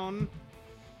climb down.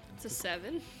 It's a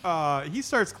 7. He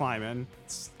starts climbing.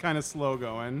 It's kind of slow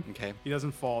going. Okay. He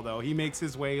doesn't fall though. He makes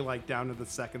his way like down to the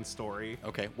second story.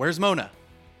 Okay. Where's Mona?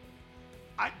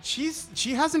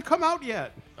 She hasn't come out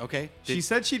yet. Okay. She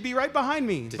said she'd be right behind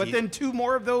me, but he- then 2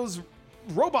 more of those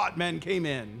robot men came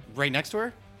in. Right next to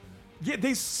her? Yeah,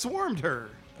 they swarmed her.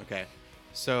 Okay.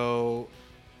 So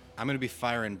I'm going to be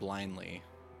firing blindly,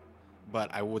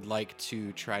 but I would like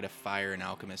to try to fire an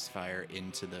alchemist fire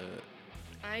into the.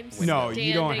 I'm No,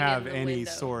 you don't standing have in the any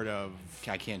window. sort of.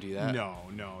 I can't do that.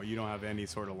 No, you don't have any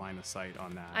sort of line of sight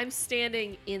on that. I'm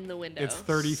standing in the window. It's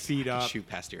 30 feet I up. can shoot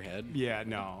past your head. Yeah,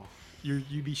 no.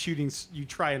 You'd be shooting. You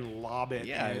try and lob it.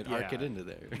 Yeah, and, I'd arc it into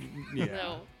there. Yeah.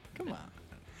 No, Come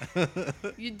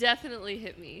on. you definitely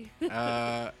hit me.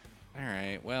 All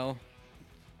right. Well,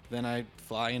 then I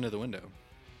fly into the window.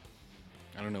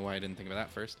 I don't know why I didn't think of that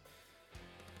first.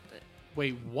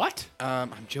 Wait, what?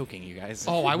 I'm joking, you guys.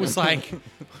 Oh, I was like, dude,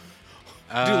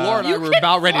 Uh, Laura and I You were can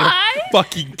about ready fly? to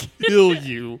fucking kill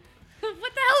you.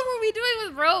 What the hell were we doing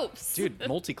with ropes? dude,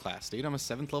 multi-class, dude. I'm a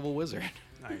 7th level wizard.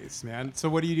 Nice, man. So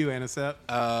what do you do, Anisette?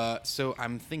 So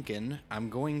I'm thinking I'm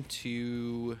going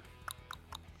to.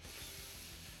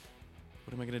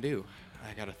 What am I gonna do?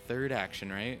 I got a third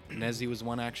action, right? Nezzy was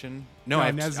one action. No, I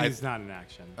have Nezzy's not an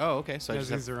action. Oh, okay. So I Nezzy's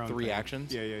just their have own 3 thing.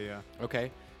 actions. Yeah.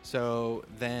 Okay. So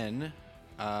then,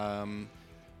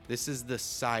 this is the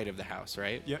side of the house,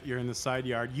 right? Yep, you're in the side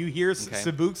yard. You hear Okay.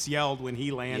 Sabuks yelled when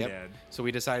he landed. Yep. So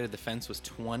we decided the fence was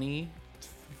 20.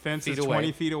 Fence Feet is 20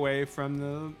 away. feet away from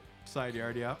the side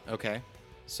yard, yeah. Okay.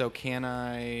 So am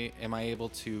I able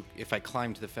to, if I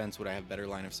climb to the fence, would I have better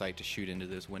line of sight to shoot into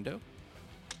this window?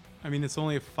 I mean, it's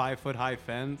only a 5-foot high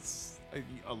fence.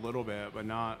 A little bit, but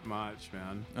not much,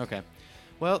 man. Okay.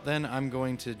 Well, then I'm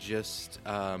going to just,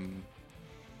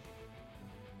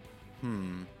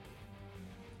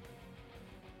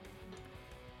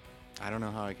 I don't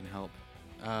know how I can help.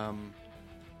 I'm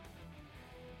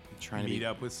trying to Meet be,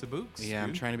 up with Sabuks. yeah, I'm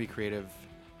dude. trying to be creative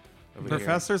over here.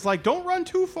 Professor's like, don't run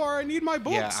too far. I need my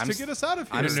books Yeah, I'm to s- get us out of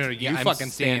here. I'm No, st- you I'm fucking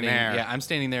stay in standing there. Yeah, I'm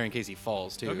standing there in case he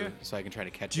falls too, Okay. so I can try to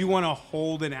catch Do him. you want to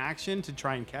hold an action to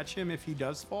try and catch him if he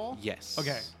does fall? Yes.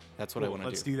 Okay. That's what I Cool, want to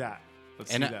Let's do that.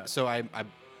 Let's And do that. so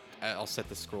I'll set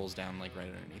the scrolls down like right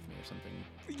underneath me or something.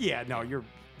 Yeah, no,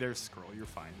 there's scroll. You're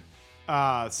fine.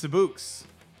 Sabuks.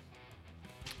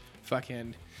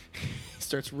 fucking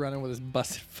starts running with his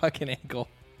busted fucking ankle.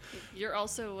 You're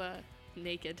also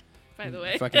naked, by the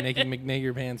way. Fucking naked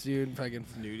McNager pants, dude. Fucking.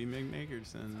 Nudie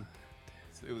McNagerson.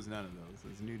 It was none of those. It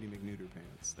was Nudie McNuder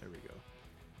pants. There we go.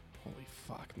 Holy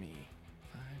fuck me.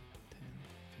 5, 10,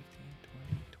 15,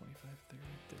 20, 25, 30,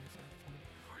 35, 40,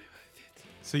 45, 50.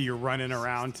 So you're running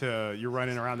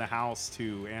around the house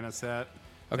to Anisette.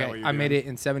 Okay, I made it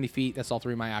in 70 feet. That's all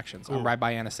 3 of my actions. I'm Cool. right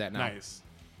by Anisette now. Nice.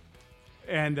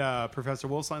 And Professor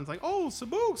Wolfsline's like, "Oh,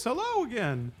 Sabooks, hello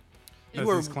again." As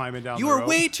he's climbing down. You the are rope.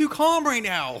 way too calm right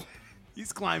now.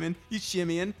 He's climbing. He's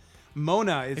shimmying.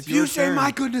 Mona, it's If your you say turn.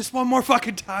 my goodness one more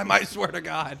fucking time, I swear to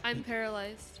God. I'm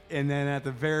paralyzed. And then at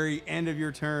the very end of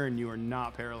your turn, you are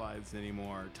not paralyzed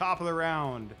anymore. Top of the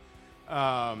round,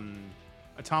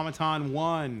 Automaton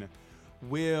 1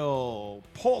 will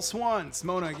pulse once.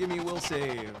 Mona, give me a will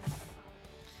save.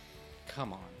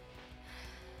 Come on.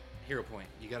 Hero point.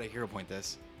 You got to hero point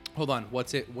this. Hold on.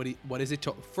 What's it? What is it?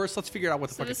 First, let's figure out what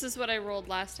the So fuck. this is what I rolled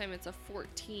last time. It's a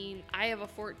 14. I have a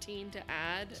 14 to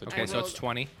add. Okay, I so it's rolled-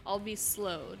 20. I'll be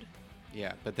slowed.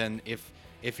 Yeah, but then if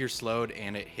you're slowed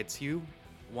and it hits you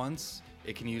once,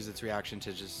 it can use its reaction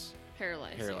to just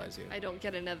Paralyze you. I don't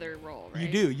get another roll, right?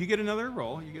 You do. You get another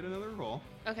roll.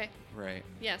 Okay. right.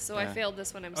 Yeah, so I Yeah. failed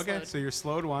this one. I'm Okay, slowed. so you're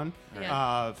slowed one.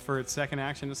 Yeah. For its second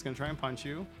action, it's going to try and punch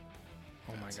you.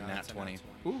 Oh my It's a God. nat it's a 20.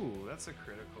 20. Ooh, that's a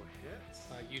critical hit.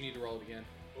 You need to roll it again.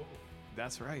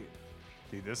 That's right.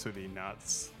 Dude, this would be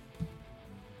nuts.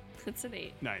 It's an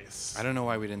 8. Nice. I don't know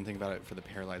why we didn't think about it for the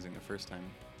paralyzing the first time.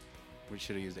 We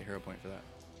should have used a hero point for that.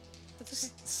 That's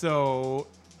okay. So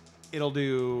it'll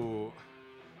do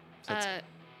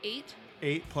 8.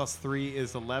 8 plus 3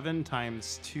 is 11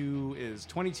 times 2 is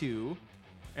 22.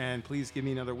 And please give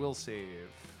me another will save.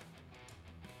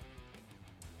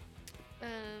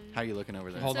 How are you looking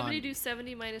over there? Hold somebody on. do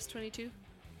 70 minus 22?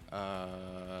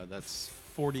 That's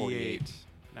 48.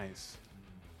 Nice.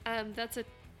 That's a.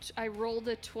 I rolled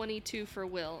a 22 for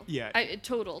will. Yeah.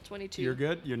 Total 22. You're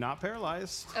good. You're not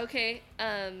paralyzed. Okay.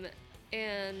 And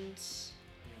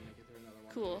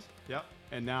cool. Yep.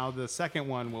 And now the second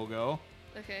one will go.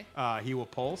 Okay. He will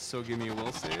pulse, so give me a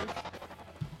will save.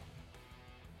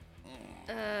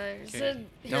 Is it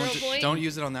hero point? Don't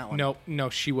use it on that one. No,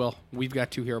 she will. We've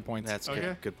got 2 hero points. That's Okay.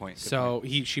 good. Good point. Good so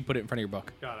point. she put it in front of your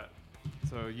book. Got it.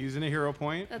 So using a hero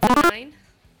point That's a 9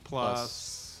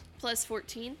 plus plus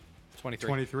 14. 23.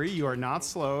 23. You are not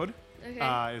slowed.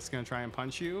 Okay. It's going to try and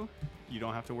punch you. You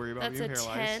don't have to worry about That's being a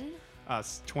paralyzed.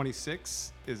 10.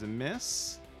 26 is a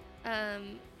miss.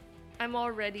 I'm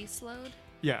already slowed,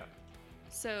 Yeah.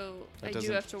 so That I do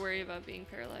doesn't- have to worry about being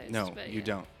paralyzed. No, but you yeah.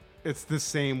 don't. It's the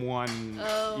same one.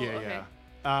 Oh, yeah, okay.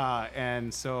 yeah.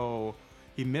 And so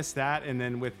he missed that, and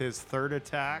then with his third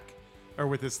attack, or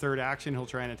with his third action, he'll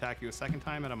try and attack you a second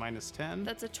time at a -10.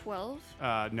 That's a 12.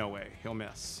 No way, he'll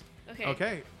miss. Okay.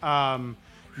 Okay.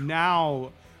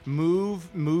 Now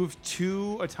move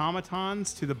 2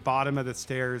 automatons to the bottom of the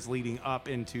stairs leading up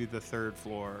into the 3rd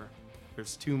floor.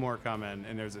 There's 2 more coming,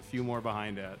 and there's a few more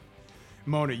behind it.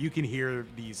 Mona, you can hear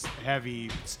these heavy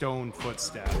stone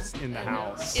footsteps in the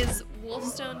house. Is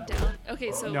Wolfstone down?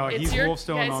 Okay, so No, it's he's your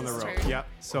Wolfstone on the guys' rope. turn. Yep.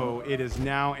 So it is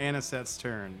now Anisette's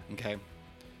turn. Okay.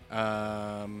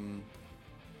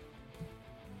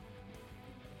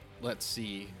 Let's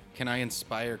see. Can I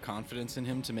inspire confidence in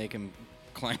him to make him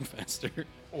climb faster?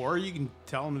 Or you can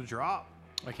tell him to drop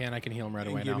I can heal him right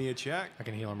and away give now. me a check. I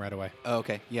can heal him right away. Oh,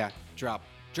 okay. Yeah. Drop.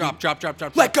 Let Drop.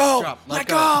 go! Drop. Let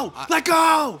go! Let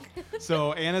go!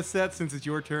 So Anisette, since it's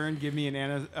your turn, give me an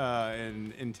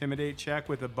intimidate check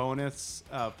with a bonus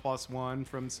 +1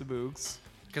 from Sabooks.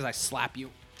 Because I slap you.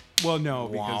 Well, no,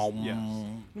 because yes.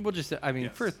 We'll just,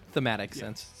 Yes. for thematic Yes,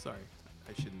 sense. sorry,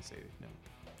 I shouldn't say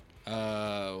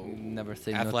no. Never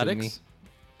say Athletics.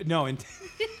 No,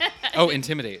 Oh,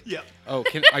 intimidate. yeah. Oh,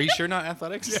 are you sure not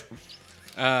athletics?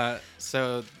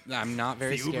 So I'm not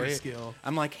very It's the uber scary. skill.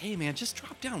 I'm like, hey man, just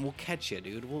drop down. We'll catch you,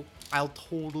 dude. I'll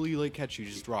totally catch you.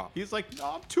 Just drop. He's like,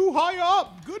 "No, I'm too high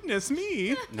up. Goodness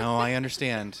me. No, I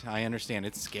understand.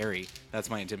 It's scary. That's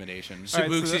my intimidation. All right, so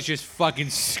Books that- is just fucking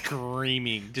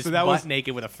screaming, just So that butt was-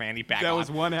 naked with a fanny pack That on.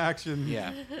 was one action.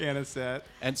 Yeah. Anisette.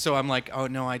 And so I'm like, oh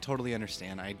no, I totally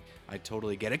understand. I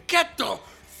totally get it. Get the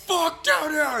fuck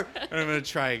down here. And I'm gonna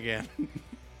try again.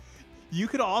 You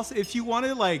could also, if you want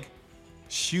to like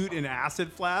shoot an acid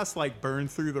flask, like burn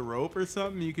through the rope or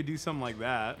something, you could do something like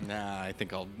that. Nah, I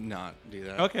think I'll not do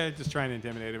that. Okay, just try and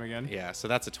intimidate him again. Yeah, so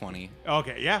that's a 20.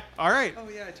 Okay, yeah. All right. Oh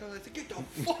yeah, I totally get the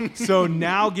fuck. So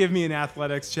now give me an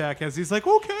athletics check as he's like,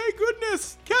 okay,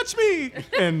 goodness, catch me.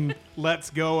 And lets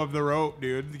go of the rope,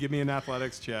 dude. Give me an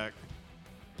athletics check.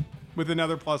 with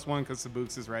another +1 because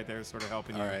Sabuks is right there, sort of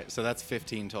helping you. All right, so that's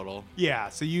 15 total. Yeah,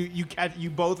 so you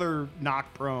both are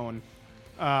knocked prone.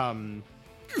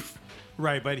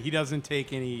 Right, but he doesn't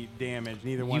take any damage.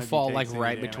 Neither one You of fall you like takes any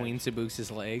right damage. between Sabuks'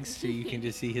 legs, so you can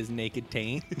just see his naked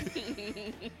taint.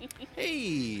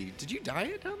 Hey, did you dye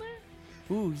it down there?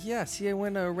 Ooh, yeah. See, I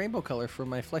went a rainbow color for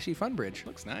my fleshy fun bridge.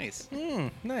 Looks nice.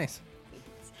 Nice.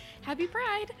 Happy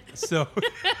Pride. So,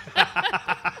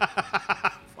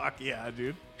 fuck yeah,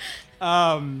 dude.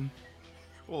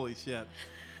 Holy shit.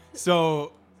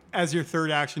 So, as your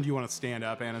third action, do you want to stand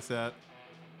up, Anisette?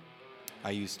 I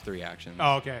used 3 actions.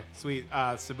 Oh, okay, sweet.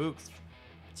 Sabuks.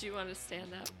 Do you want to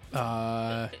stand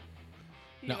up?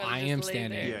 You No, wanna I just am lay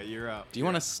standing. there? Yeah, you're up. Do you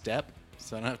want to step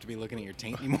so I don't have to be looking at your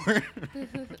taint anymore?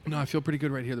 No, I feel pretty good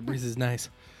right here. The breeze is nice.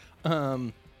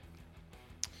 The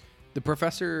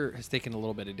professor has taken a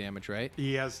little bit of damage, right?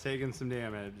 He has taken some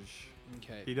damage.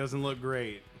 Okay. He doesn't look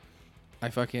great. I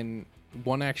fucking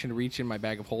one action reach in my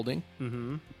bag of holding.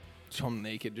 Mm-hmm. So I'm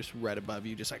naked, just right above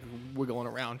you, just like wiggling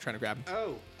around trying to grab him.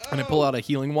 Oh. And I pull out a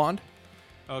healing wand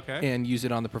Okay. and use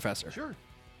it on the professor. Sure.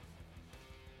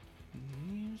 Do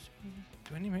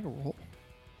I need to make a roll?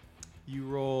 You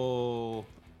roll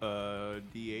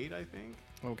D8, I think.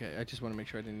 Okay, I just want to make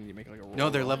sure I didn't need to make like a roll. No,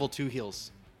 they're level 2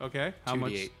 heals. Okay. How 2d8.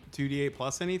 much? 2d8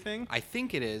 plus anything? I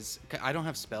think it is. I don't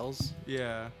have spells.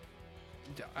 Yeah.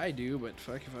 I do, but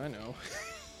fuck if I know.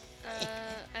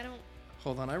 I don't.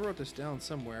 Hold on, I wrote this down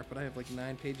somewhere, but I have like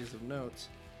 9 pages of notes.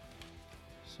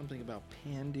 Something about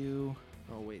Pandu.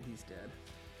 Oh wait, he's dead.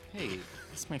 Hey,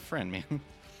 that's my friend, man.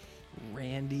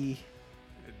 Randy,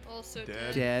 Also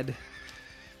Dead. dead.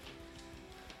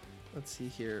 Let's see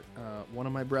here. One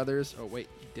of my brothers. Oh wait,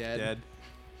 dead.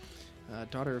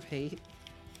 Dead. Daughter of Hate.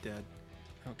 Dead.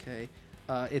 Okay.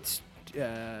 It's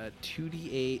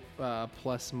 2d8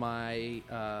 plus my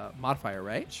modifier,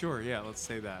 right? Sure. Yeah. Let's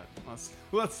say that.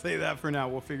 Let's say that for now.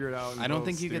 We'll figure it out. in I don't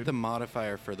think post, you dude. get the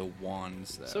modifier for the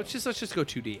wands, though. So let's just go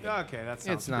 2d8. Okay, that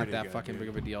sounds It's not pretty that good, fucking dude. big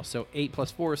of a deal. So 8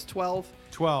 plus 4 is 12.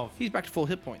 12. He's back to full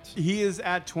hit points. He is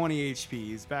at 20 HP.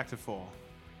 He's back to full.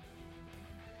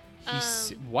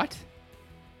 He's what?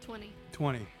 20.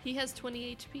 20. He has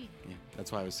 20 HP. Yeah,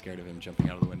 that's why I was scared of him jumping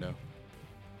out of the window.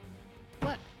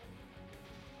 What?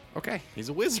 Okay. He's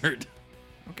a wizard.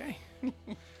 Okay.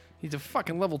 He's a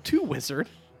fucking level 2 wizard.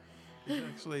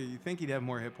 Actually, you think he'd have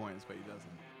more hit points, but he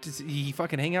doesn't. Does he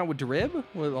fucking hang out with Darib?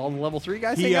 With all the level 3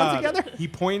 guys hang out together? He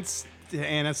points to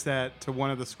Anisette to one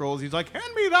of the scrolls. He's like,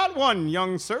 "Hand me that one,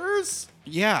 young sirs."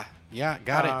 Yeah,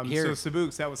 got it. Here. So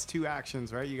Sabuks, that was 2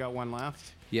 actions, right? You got 1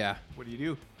 left. Yeah. What do you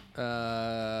do?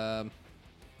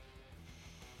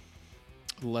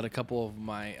 Let a couple of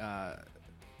my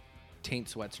taint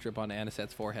sweat strip onto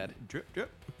Anisette's forehead. Drip,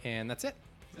 drip. And that's it.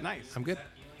 Nice. I'm good.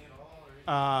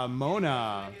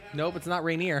 Mona, Nope, it's not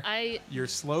Rainier. you're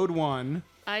slowed 1.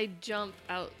 I jump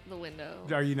out the window.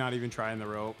 Are you not even trying the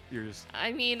rope? You're just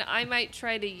I mean, I might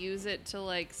try to use it to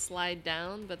like slide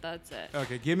down, but that's it.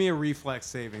 okay. Give me a reflex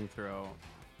saving throw.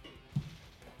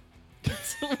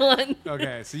 1.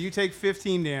 Okay, so you take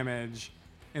 15 damage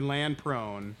and land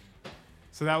prone.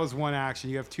 So that was 1 action.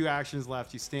 You have 2 actions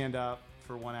left. You stand up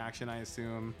for 1 action, I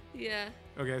assume. Yeah.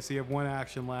 Okay, so you have 1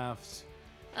 action left.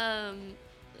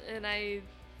 And I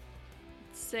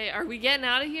say, "Are we getting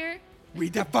out of here?"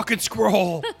 Read that fucking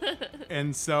scroll.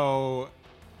 And so,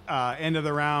 end of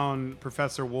the round,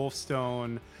 Professor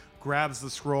Wolfstone grabs the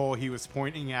scroll he was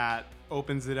pointing at,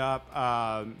 opens it up.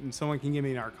 And someone can give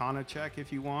me an Arcana check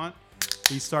if you want.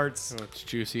 He starts Oh, it's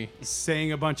juicy.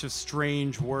 saying a bunch of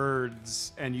strange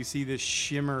words, and you see this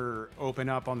shimmer open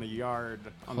up on the yard,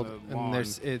 on the lawn.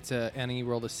 And it's Annie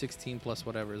rolled a 16 plus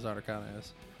whatever his Arcana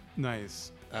is.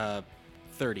 Nice.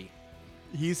 30.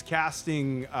 He's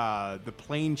casting the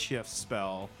plane shift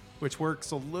spell, which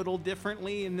works a little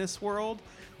differently in this world.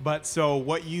 But so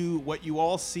what you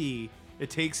all see, it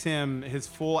takes him his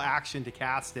full action to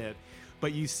cast it,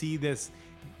 but you see this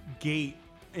gate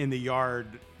in the yard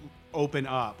open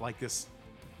up, like this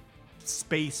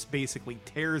space basically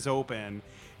tears open,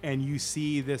 and you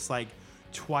see this like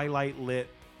twilight lit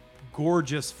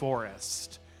gorgeous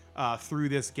forest through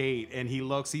this gate, and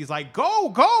he's like, "Go,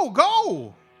 go,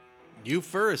 go!" You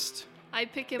first. I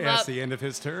pick him That's up. the end of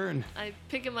his turn. I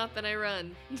pick him up and I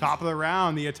run. Top of the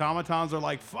round, the automatons are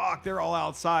like, "Fuck!" They're all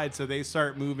outside, so they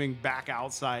start moving back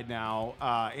outside now.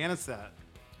 Anisette.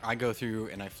 I go through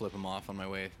and I flip him off on my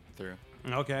way through.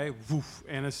 Okay, woof.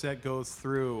 Anisette goes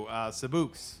through.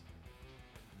 Sabuks.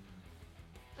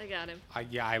 I got him.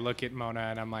 I look at Mona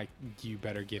and I'm like, you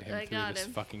better get him I through got this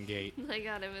him. fucking gate. I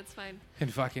got him. It's fine.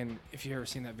 And fucking, if you ever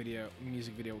seen that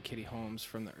music video with Katie Holmes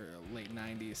from the late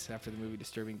 90s after the movie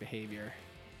Disturbing Behavior,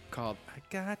 called "I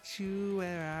Got You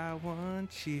Where I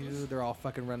Want You." They're all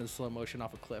fucking running slow motion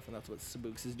off a cliff, and that's what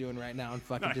Sabooks is doing right now. And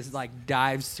fucking just like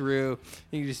dives through.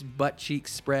 You just butt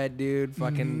cheeks spread, dude.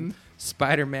 Fucking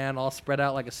Spider-Man all spread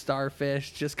out like a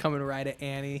starfish, just coming right at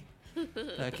Annie.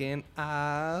 Fucking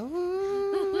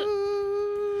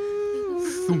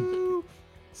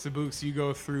Sabooks, you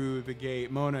go through the gate.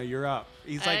 Mona, you're up.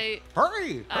 He's like, I-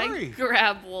 hurry, I hurry.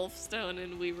 grab Wolfstone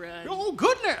and we run. Oh,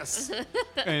 goodness.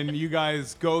 And you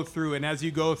guys go through, and as you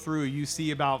go through, you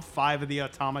see about 5 of the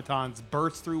automatons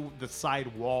burst through the side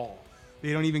wall.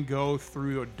 They don't even go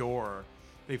through a door.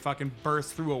 They fucking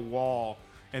burst through a wall,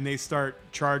 and they start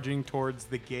charging towards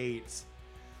the gates.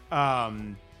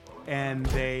 And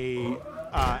they,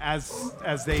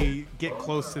 as they get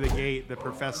close to the gate, the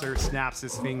professor snaps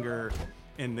his finger,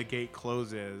 and the gate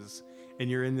closes, and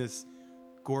you're in this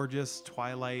gorgeous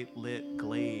twilight lit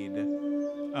glade.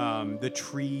 The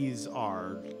trees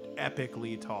are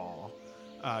epically tall.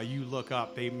 You look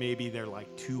up, they're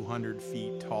like 200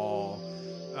 feet tall.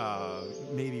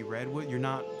 Maybe redwood. You're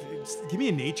not. Give me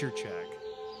a nature check.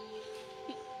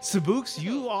 Sabooks,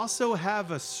 you also have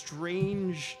a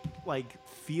strange like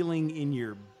feeling in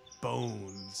your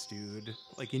bones, dude.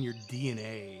 Like in your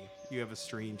DNA, you have a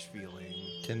strange feeling.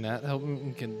 Can that help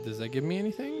me? Does that give me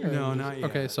anything? No, not yet.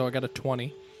 Okay, so I got a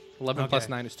 20. 11 plus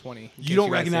Okay. 9 is 20. in You case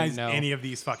don't guys didn't recognize know. any of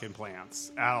these fucking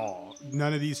plants at all.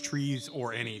 None of these trees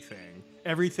or anything.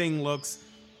 Everything looks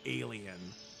alien.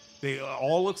 They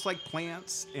all looks like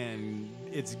plants, and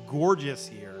it's gorgeous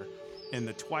here. In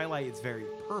the twilight, it's very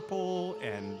purple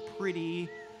and pretty.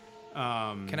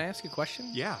 Can I ask a question?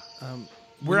 Yeah. When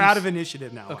We're you out s- of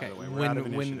initiative now, Okay, by the way. We're out of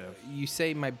when initiative. you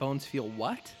say my bones feel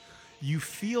what? You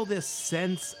feel this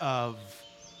sense of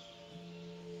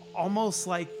almost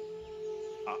like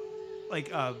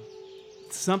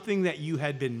something that you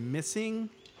had been missing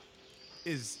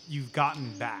is you've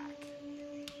gotten back.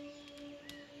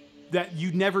 That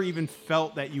you never even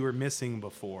felt that you were missing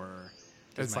before.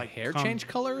 Does It's my like hair come- change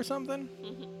color or something?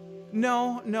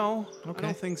 No, I Okay.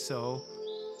 don't think so.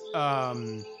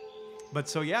 But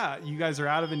so yeah, you guys are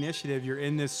out of initiative. You're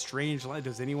in this strange light.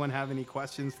 Does anyone have any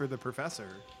questions for the professor?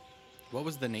 What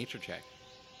was the nature check?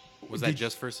 Was that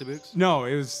just for Sabooks? No,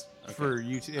 it was Okay. for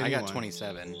you. To I got anyone.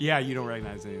 27. Yeah, you don't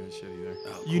recognize any of this shit either.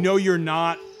 Oh, You cool. know you're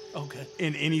not Okay.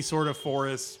 in any sort of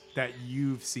forest that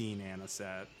you've seen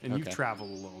Anisette, and you've Okay.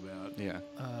 traveled a little bit. Yeah.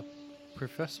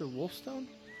 Professor Wolfstone?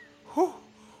 Whew,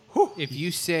 whew. If you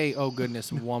say, oh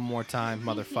goodness, one more time,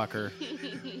 motherfucker.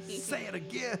 Say it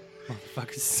again.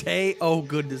 Motherfucker, say, oh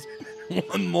goodness,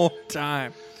 one more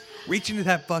time. Reach into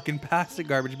that fucking plastic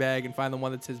garbage bag and find the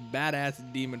one that says badass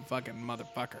demon fucking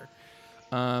motherfucker.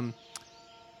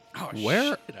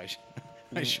 Where? Shit,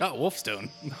 I shot Wolfstone.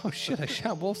 Oh shit, I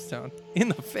shot Wolfstone in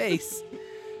the face.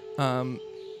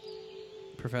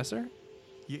 Professor,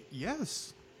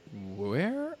 Yes.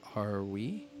 where are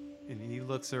we? And he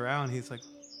looks around. He's like,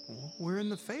 well, "We're in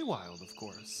the Feywild, of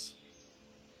course."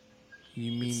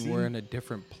 You mean See? we're in a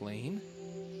different plane?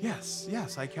 Yes.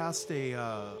 I cast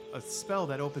a spell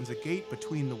that opens a gate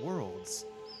between the worlds.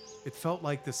 It felt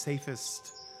like the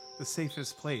safest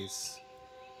place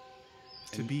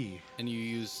to be. And you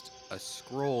used a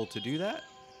scroll to do that?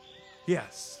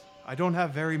 Yes. I don't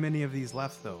have very many of these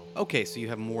left, though. Okay, so you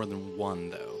have more than one,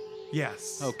 though.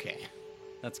 Yes. Okay.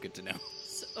 That's good to know.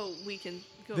 So we can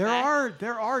go There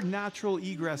back. are natural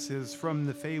egresses from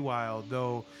the Feywild,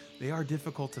 though they are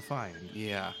difficult to find.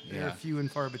 Yeah, They're yeah. few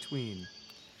and far between.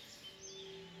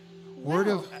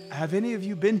 Have any of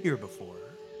you been here before?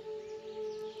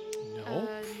 No.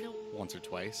 No, Once or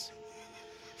twice.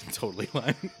 Totally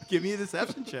lying. Give me a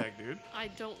deception check, dude. I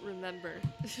don't remember.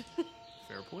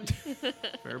 Fair point.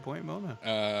 Fair point,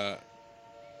 Mona.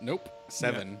 Nope.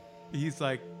 7. He's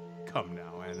like, "Come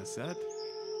now, Anisette.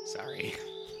 Sorry.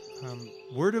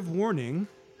 Word of warning,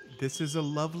 this is a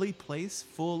lovely place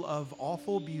full of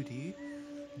awful beauty.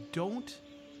 Don't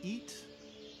eat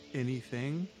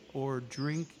anything or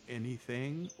drink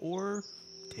anything or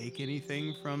take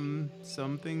anything from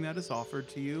something that is offered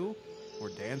to you or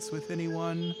dance with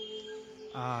anyone.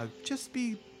 Just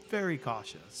be very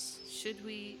cautious." Should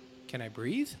we Can I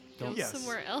breathe? go Yes.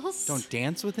 somewhere else? Don't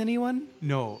dance with anyone?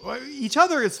 No, each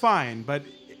other is fine, but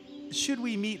should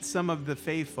we meet some of the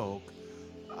Fey folk,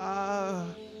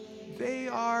 they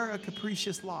are a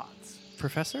capricious lot.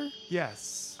 Professor,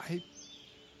 Yes. I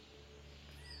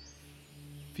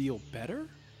feel better.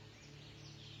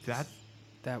 That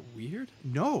That weird?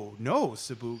 no,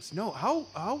 Sabooks, no.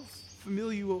 How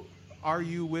familiar are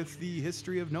you with the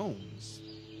history of gnomes?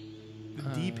 The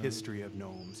deep history of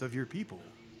gnomes, of your people?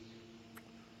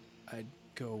 I'd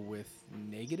go with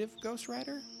negative Ghost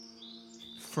Rider.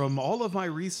 From all of my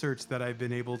research that I've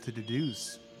been able to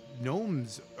deduce,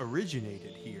 gnomes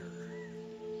originated here.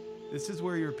 This is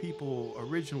where your people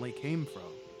originally came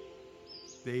from.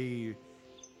 They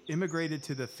immigrated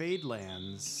to the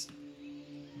Fadelands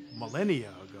millennia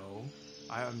ago.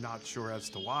 I am not sure as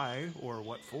to why or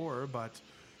what for, but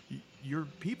your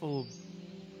people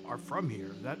are from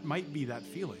here. That might be that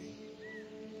feeling.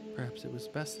 Perhaps it was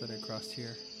best that I crossed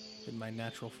here in my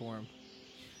natural form.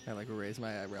 I like raise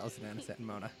my eyebrows at Anisette and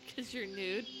Mona. Because you're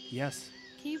nude. Yes.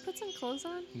 Can you put some clothes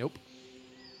on? Nope.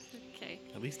 Okay.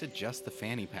 At least adjust the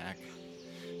fanny pack.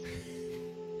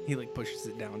 He like pushes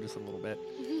it down just a little bit.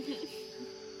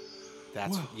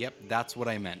 That's what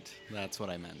I meant. That's what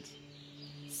I meant.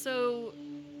 So,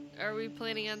 are we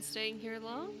planning on staying here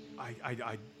long?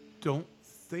 I don't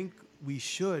think we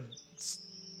should.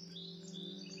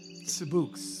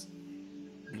 Sabuks.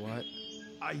 What?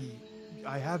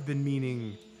 I have been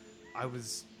meaning. I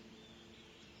was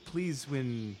pleased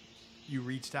when you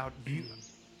reached out.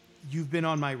 You've been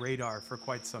on my radar for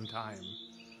quite some time.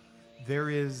 There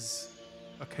is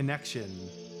a connection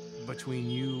between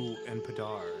you and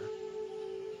Padar.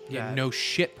 Yeah, that no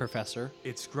shit, Professor.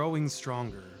 It's growing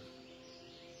stronger.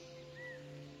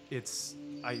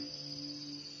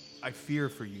 I fear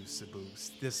for you,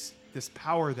 Sabuks. This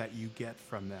power that you get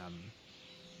from them,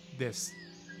 this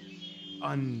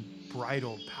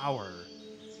unbridled power,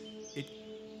 it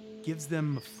gives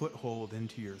them a foothold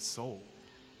into your soul.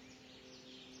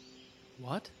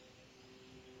 What?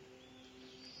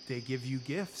 They give you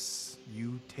gifts.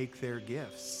 You take their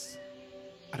gifts.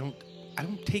 I don't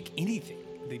take anything.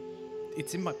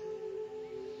 It's in my.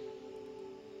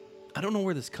 I don't know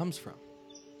where this comes from.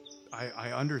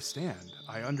 I understand.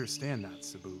 I understand that,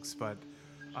 Sabuks, but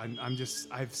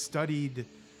I've studied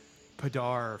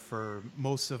Padar for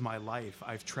most of my life.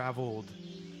 I've traveled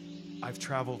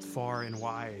far and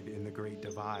wide in the Great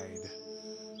Divide,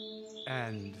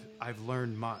 and I've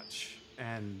learned much.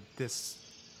 And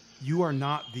you are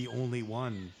not the only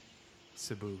one,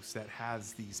 Sabuks, that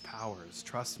has these powers.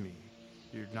 Trust me,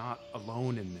 you're not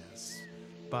alone in this.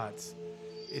 But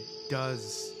it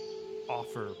does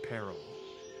offer peril.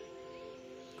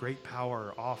 Great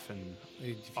power often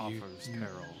offers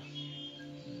peril.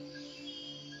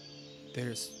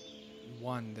 There's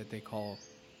one that they call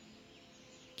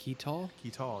Ketal.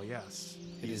 Ketal, yes.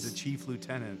 It He's is- the chief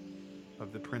lieutenant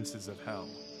of the Princes of Hell.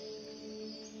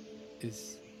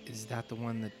 Is that the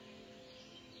one that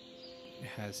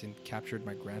has captured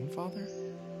my grandfather?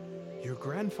 Your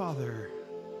grandfather.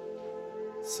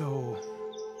 So,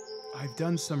 I've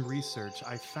done some research.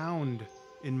 I found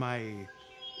in my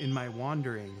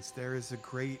wanderings there is a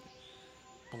great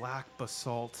black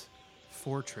basalt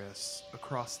fortress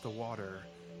across the water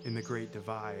in the Great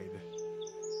Divide,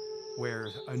 where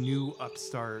a new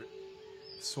upstart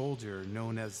soldier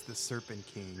known as the Serpent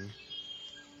King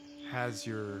has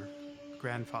your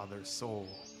grandfather's soul,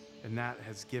 and that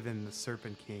has given the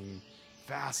Serpent King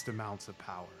vast amounts of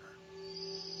power.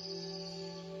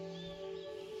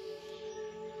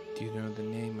 Do you know the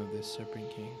name of this Serpent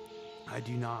King? I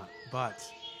do not, but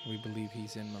We believe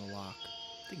he's in Malak.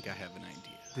 I think I have an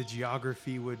idea. the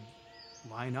geography would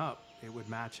line up. It would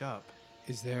match up.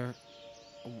 Is there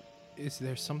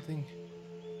something,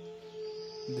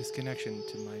 this connection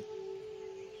to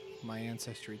my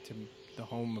ancestry, to the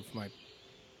home of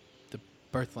the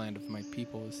birthland of my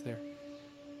people? Is there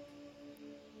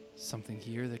something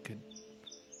here that could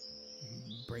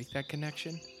break that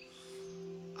connection?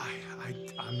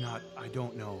 I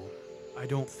don't know. I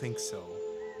don't think so.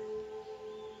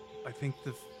 I think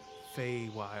the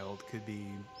Feywild could be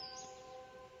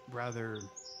rather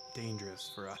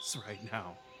dangerous for us right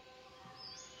now.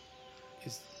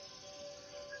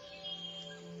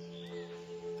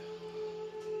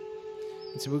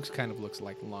 And Sabuks kind of looks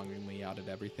like longingly out at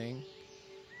everything.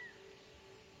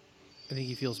 I think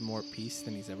he feels more at peace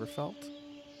than he's ever felt,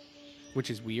 which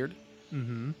is weird.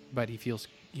 Mm-hmm. But he feels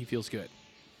good.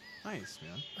 Nice,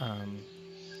 man.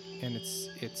 And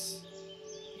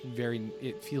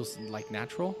it feels like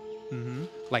natural. Mm-hmm.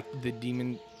 Like the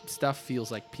demon stuff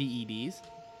feels like PEDs,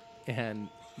 and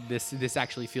this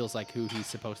actually feels like who he's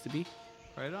supposed to be.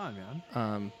 Right on,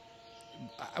 man.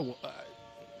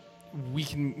 We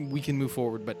can move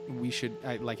forward, but we should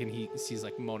and he sees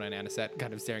like Mona and Anisette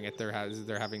kind of staring at as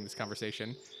they're having this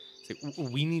conversation. It's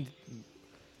like,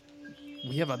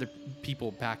 we have other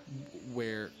people back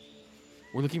where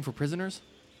we're looking for prisoners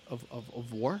of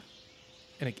war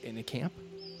in a camp.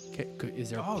 Is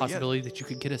there a Oh, yeah. possibility that you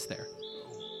could get us there?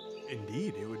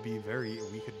 Indeed, it would be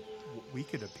we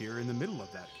could appear in the middle of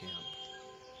that camp.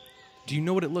 Do you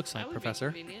know what it looks That like, would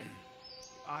Professor? be convenient.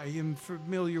 I am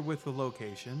familiar with the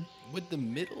location. Would the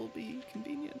middle be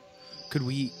convenient? Could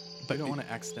we? But I don't want to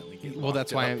accidentally get Well,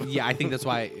 that's why. locked up. I think that's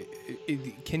why.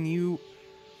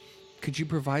 Could you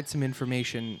provide some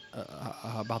information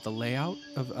about the layout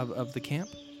of the camp?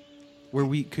 Where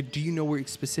we could? Do you know where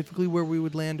specifically where we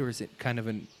would land, or is it kind of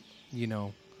an,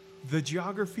 The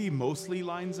geography mostly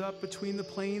lines up between the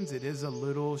plains. It is a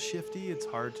little shifty. It's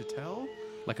hard to tell.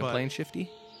 like a But- plane shifty?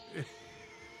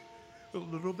 A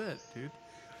little bit, dude.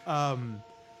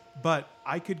 But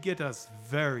I could get us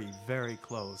very, very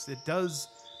close. It does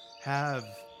have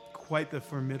quite the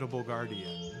formidable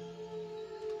guardian.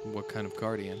 What kind of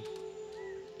guardian?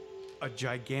 A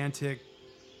gigantic,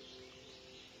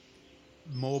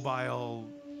 mobile,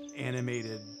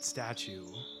 animated statue.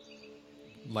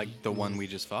 Like the one we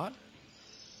just fought?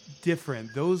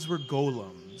 Different. Those were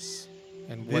golems.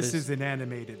 And what This is an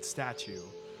animated statue.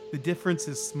 The difference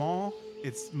is small.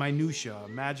 It's minutia,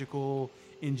 magical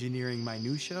engineering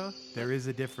minutia. There is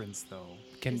a difference, though.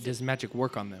 does magic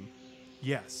work on them?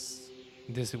 Yes.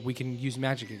 We can use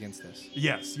magic against this.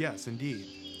 Yes, indeed.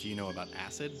 Do you know about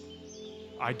acid?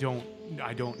 I don't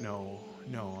know.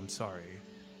 No, I'm sorry.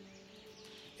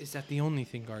 Is that the only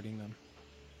thing guarding them?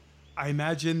 I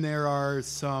imagine there are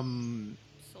some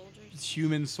Soldiers.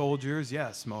 human soldiers,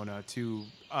 yes, Mona, to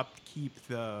upkeep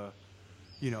the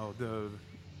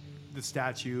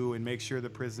statue and make sure the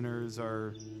prisoners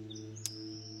are.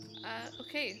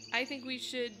 Okay, I think we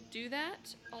should do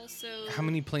that. Also, How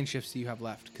many plane shifts do you have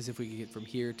left? Because if we could get from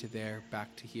here to there,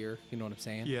 back to here, you know what I'm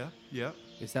saying? Yeah.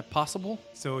 Is that possible?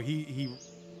 So he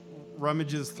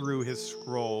rummages through his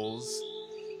scrolls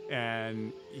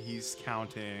and he's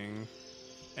counting,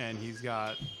 and he's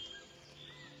got.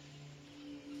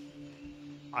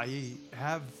 I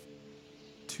have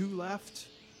 2 left,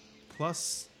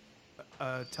 plus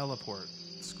a teleport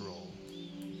scroll.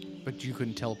 But you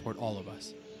couldn't teleport all of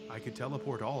us. I could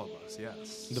teleport all of us,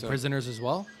 yes. The prisoners as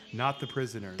well? Not the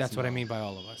prisoners. That's what I no. mean by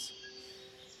all of us.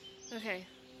 okay.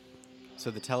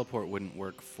 So the teleport wouldn't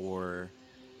work for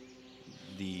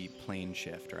the plane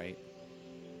shift, right?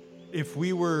 If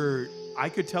I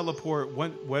could teleport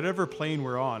whatever plane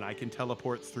we're on, I can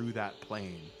teleport through that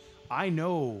plane. I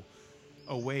know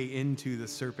a way into the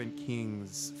Serpent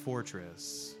King's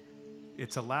fortress.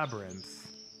 It's a labyrinth,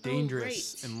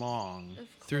 dangerous great. and long. Of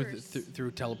Through course.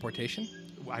 through teleportation?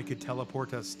 I could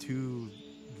teleport us to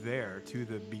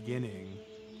the beginning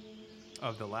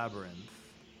of the labyrinth.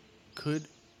 Could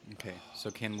Okay, so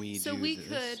can we So do we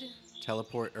this? could-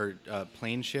 Teleport or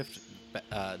plane shift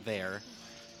there,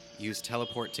 use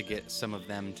teleport to get some of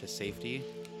them to safety,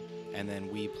 and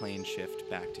then we plane shift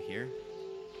back to here?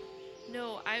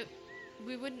 No,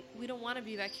 we don't want to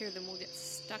be back here. Then we'll get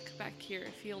stuck back here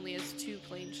if he only has 2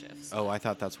 plane shifts. Oh, I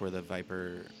thought that's where the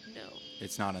Viper... No.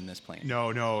 It's not on this plane.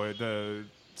 No, the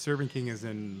Serpent King is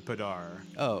in Padar.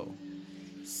 Oh.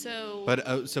 So.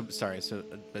 But, sorry,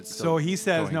 but So still he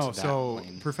says going no. to that So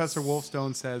plane. Professor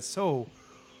Wolfstone says, so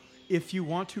if you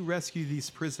want to rescue these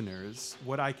prisoners,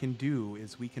 what I can do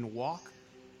is we can walk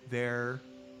there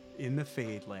in the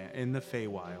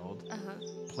Feywild,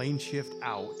 plane shift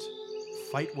out,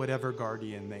 fight whatever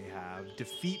guardian they have,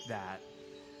 defeat that.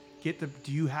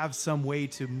 Do you have some way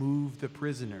to move the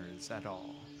prisoners at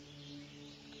all?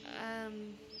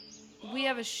 We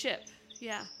have a ship.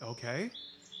 Yeah. Okay.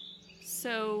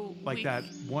 So. Like we, that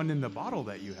one in the bottle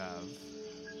that you have.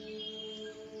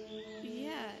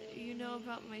 Yeah. You know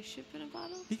about my ship in a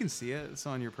bottle? You can see it. It's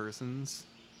on your persons.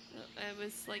 I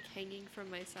was like hanging from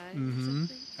my side Mhm. or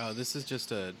something. Oh, this is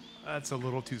just a... That's a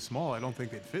little too small. I don't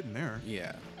think they'd fit in there.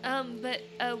 Yeah. But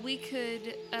we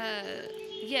could.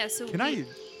 Yeah. So. Can I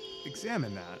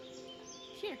examine that?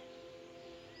 Here.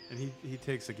 And he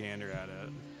takes a gander at it.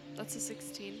 That's a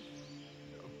 16.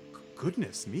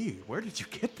 Goodness me, where did you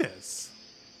get this?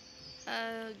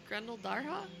 Grundle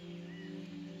Darha?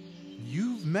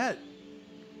 You've met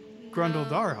Grundle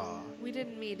No, Darha. We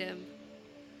didn't meet him.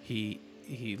 he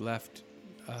left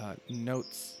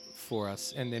notes for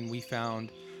us, and then we found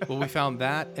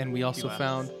that, and we also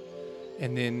found,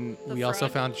 and then The we also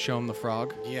frog? found Show 'em the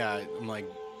frog. Yeah, I'm like,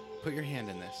 put your hand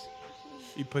in this.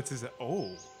 He puts his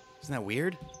Isn't that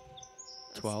weird?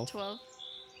 That's 12. 12.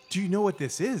 Do you know what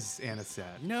this is,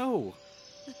 Anisette? No.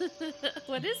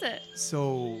 What is it?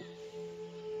 So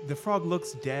the frog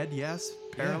looks dead, yes,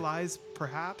 paralyzed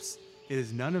perhaps. It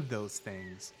is none of those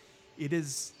things. It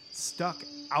is stuck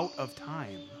out of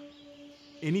time.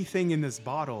 Anything in this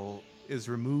bottle is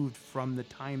removed from the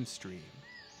time stream.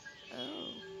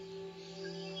 Oh.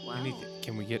 Wow.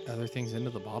 Can we get other things into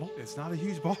the bottle? It's not a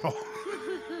huge bottle.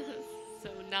 So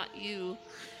not you.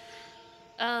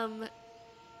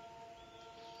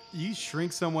 You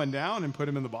shrink someone down and put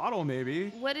him in the bottle, maybe.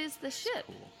 What is the ship?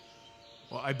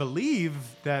 Well, I believe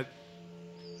that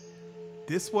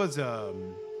this was I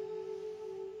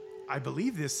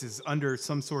believe this is under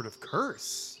some sort of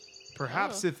curse.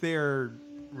 Perhaps Oh. if they're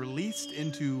released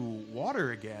into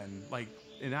water again, like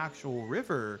an actual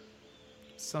river,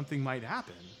 something might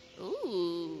happen.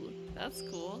 Ooh, that's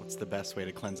cool. What's the best way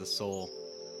to cleanse a soul?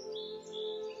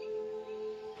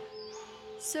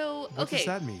 So, What okay. does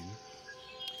that mean?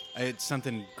 It's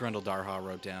something Grundle Darha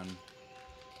wrote down.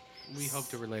 We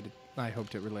hoped it related. I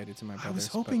hoped it related to my brothers. I was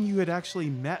but- hoping you had actually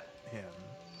met him.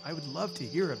 I would love to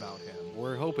hear about him.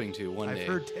 We're hoping to one I've day.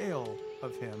 heard tale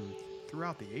of him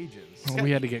throughout the ages. Well, we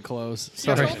had to get close. He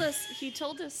Sorry.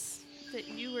 told us that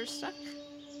you were stuck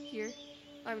here.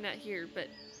 I'm not here, but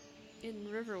in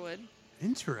Riverwood,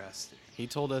 Interesting. He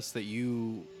told us that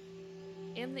you,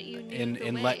 and that you knew in the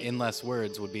in, way. in less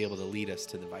words, would be able to lead us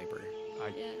to the Viper.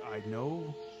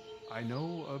 I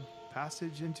know a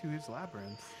passage into his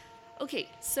labyrinth. Okay,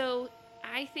 so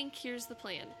I think here's the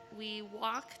plan. We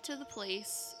walk to the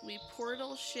place, we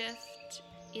portal shift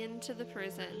into the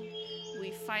prison,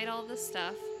 we fight all the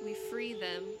stuff, we free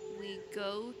them, we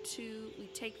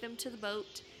take them to the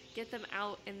boat, get them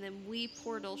out, and then we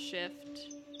portal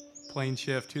shift. Plane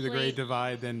shift to the Great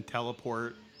Divide, then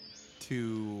teleport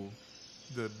to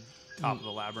the top of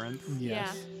the labyrinth.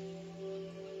 Yes.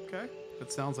 Yeah. Okay,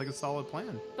 that sounds like a solid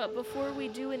plan. But before we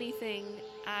do anything,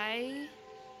 I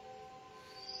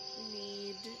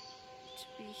need to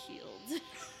be healed.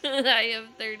 I have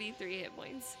 33 hit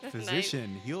points. and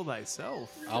Physician, heal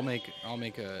thyself. I'll make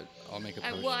a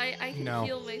potion. I can No.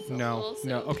 heal myself No. also.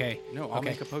 No. Okay. No, I'll okay.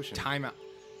 make a potion. Time out.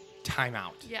 Time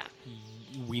out. Yeah.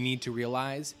 We need to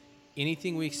realize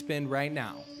anything we expend right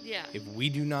now. Yeah. If we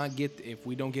don't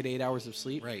get 8 hours of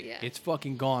sleep, Right. Yeah. it's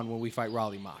fucking gone when we fight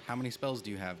Raleigh Mock How many spells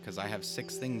do you have? Because I have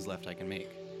 6 things left I can make.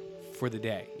 for the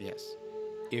day. Yes.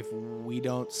 If we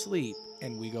don't sleep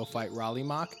and we go fight Raleigh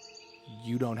Mock,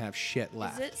 you don't have shit Is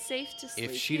left. it safe to sleep?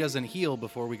 If she here? doesn't heal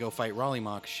before we go fight Raleigh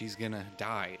she's gonna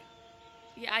die.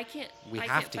 Yeah, I can't. We I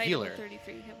have can't to fight heal with her.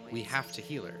 33 hit points. We have to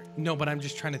heal her. No, but I'm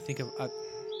just trying to think of.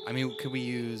 I mean, could we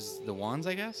use the wands,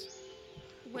 I guess?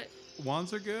 What?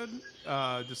 Wands are good.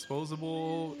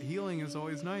 Disposable healing is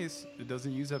always nice. It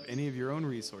doesn't use up any of your own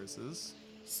resources.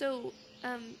 So,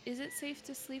 is it safe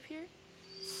to sleep here?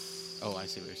 Oh, I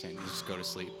see what you're saying. You just go to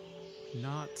sleep.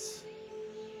 Not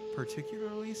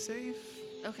particularly safe.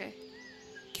 Okay.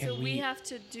 Can so we we- have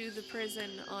to do the prison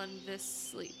on this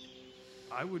sleep.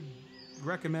 I would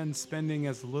recommend spending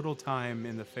as little time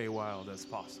in the Feywild as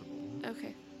possible.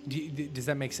 Okay. Does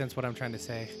that make sense? What I'm trying to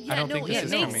say? Yeah, I don't no, think this it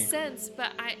is makes coming. sense,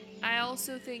 but I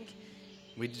also think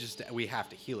We have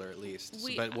to heal her at least.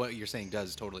 We- But what you're saying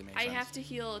does totally make I sense. have to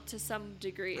heal to some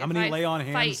degree. How If many I lay on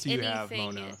hands fight do you have,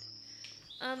 anything- Mona?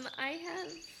 I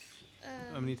have.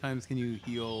 How many times can you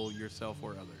heal yourself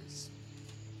or others?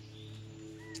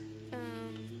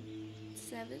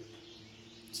 7.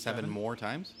 7 more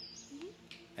times?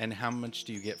 And how much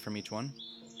do you get from each one?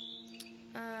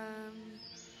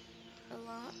 A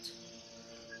lot.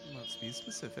 Let's be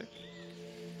specific.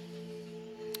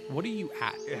 What are you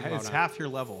at? It's Mona? half your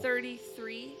level.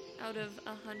 33 out of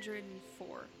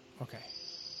 104. Okay.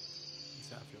 It's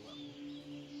half your level.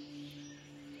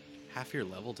 Half your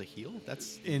level to heal?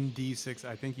 That's In D6,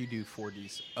 I think you do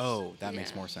 4D6. Oh, that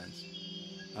makes Yeah. more sense.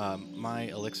 My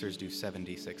elixirs do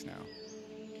 7d6 now.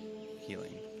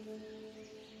 Healing.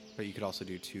 But you could also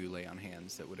do 2 lay on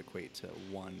hands that would equate to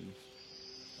 1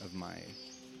 of my.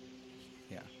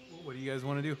 Yeah. What do you guys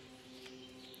want to do?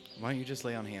 Why don't you just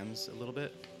lay on hands a little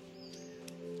bit?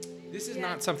 This is Yeah.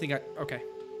 not something I. Okay.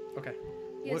 Okay.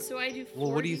 Yeah, What- so I do 4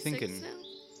 well, what are you thinking? now.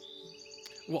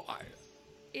 Well,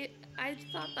 I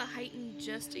thought the heighten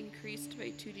just increased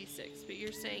by 2d6, but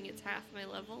you're saying it's half my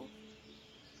level?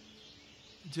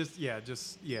 Just yeah.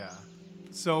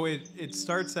 So it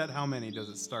starts at how many does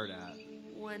it start at?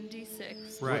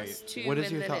 1d6. Right. plus 2, What is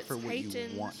and your then thought it's for what you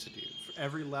heightened. want to do? For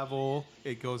every level,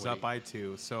 it goes What up do by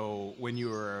 2. So when you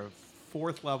were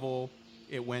 4th level,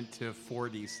 it went to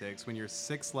 4d6. When you're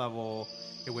 6th level,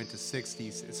 it went to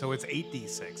 6d6. So it's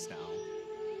 8d6 now.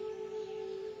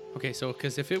 okay. So,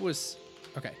 because if it was,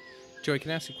 okay, Joey,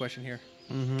 can I ask you a question here?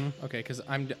 Mm-hmm. Okay, because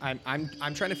I'm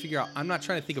trying to figure out. I'm not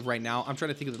trying to think of right now. I'm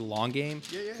trying to think of the long game.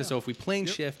 Yeah. 'Cause so if we plane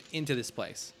Yep. shift into this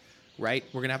place, right,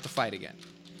 we're gonna have to fight again.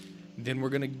 Then we're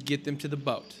gonna get them to the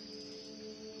boat.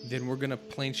 Then we're gonna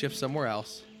plane shift somewhere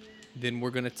else. Then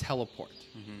we're gonna teleport.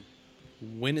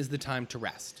 When is the time to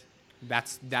rest?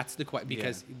 That's the question,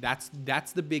 because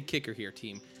that's the big kicker here,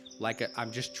 team.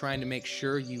 I'm just trying to make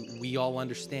sure we all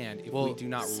understand. If we do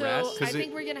not So rest, I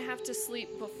think we're gonna have to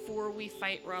sleep before we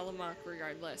fight Ralamak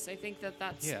regardless. I think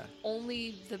that's Yeah.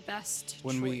 only the best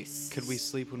When choice. could we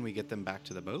sleep when we get them back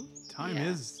to the boat? Time Yeah.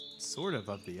 is sort of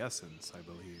the essence, I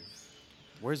believe.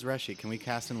 Where's Reshi? Can we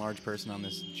cast enlarge person on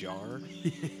this jar?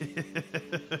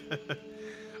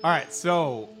 All right,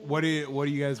 so what do you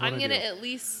guys want I'm to do? gonna at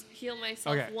least heal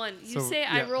myself Okay, one. You so, say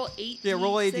I yeah. roll 8. Yeah,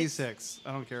 roll 8d6.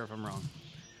 I don't care if I'm wrong.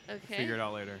 Okay. Figure it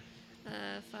out later.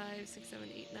 5, 6, 7,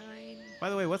 8, 9. By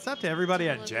the way, what's up to everybody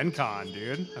at 11. Gen Con,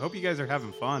 dude? I hope you guys are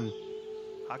having fun.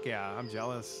 Fuck yeah, I'm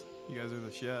jealous. You guys are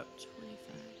the shit. 25.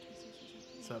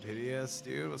 What's up, Hideous,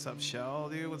 dude? What's up, Shell,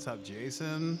 dude? What's up,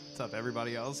 Jason? What's up,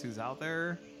 everybody else who's out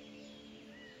there?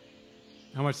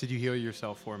 How much did you heal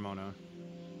yourself for, Mona?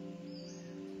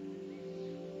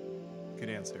 Good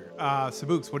answer.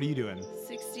 Sabooks, what are you doing?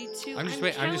 62. I'm just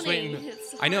waiting. I'm just waiting. counting.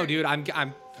 It's I know, hard. dude.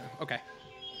 I'm okay.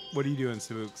 What are you doing,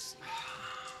 Sabooks?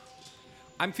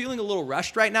 I'm feeling a little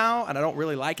rushed right now, and I don't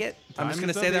really like it. I'm just Time gonna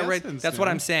is of say the that right. essence, That's what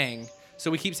man. I'm saying. So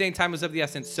we keep saying time is of the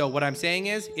essence. So what I'm saying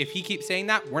is, if he keeps saying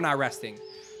that, we're not resting.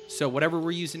 So whatever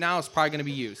we're using now is probably gonna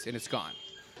be used, and it's gone.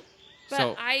 But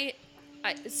so I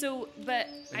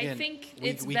Again, think we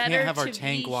it's can't better have our to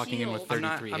tank be walking in with healed.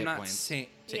 33 I'm hit not points saying.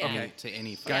 to Yeah. any to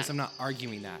any fight. Guys, I'm not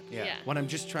arguing that. Yeah. Yeah. What I'm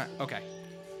just trying. Okay.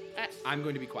 I- I'm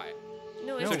going to be quiet.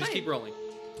 No, it's So fine. just keep rolling.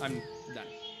 I'm done.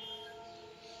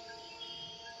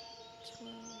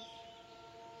 12.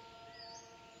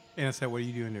 Anna, what are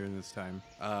you doing during this time?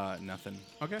 Nothing.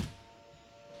 Okay.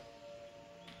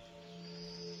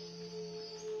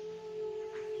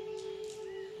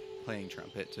 Playing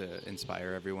trumpet to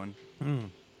inspire everyone.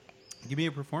 Give me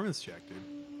a performance check, dude.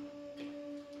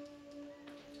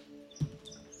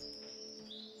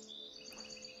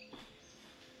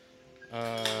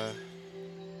 Uh,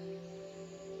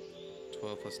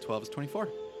 12 plus 12 is 24.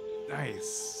 Nice.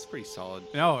 It's pretty solid.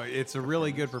 No, it's a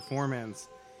really good performance.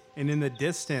 And in the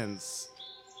distance,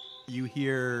 you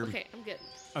hear Okay, I'm good.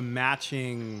 a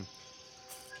matching,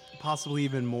 possibly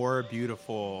even more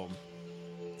beautiful,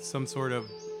 some sort of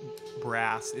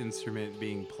brass instrument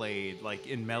being played, like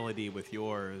in melody with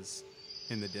yours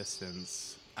in the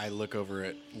distance. I look over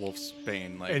at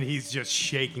Wolfsbane like And he's just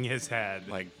shaking his head.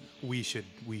 like we should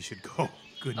go.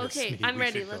 Goodness Okay, me, I'm we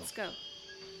ready. should go. Let's go.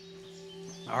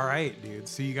 All right, dude.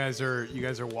 So you guys are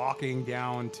walking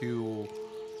down to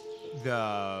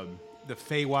the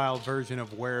Feywild version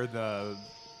of where the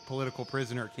political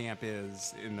prisoner camp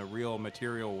is in the real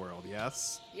material world.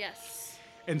 Yes. Yes.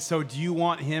 And so, do you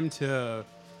want him to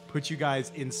put you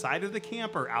guys inside of the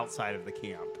camp or outside of the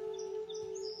camp?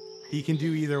 He can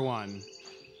do either one.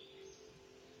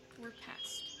 We're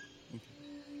past.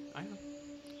 I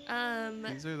know.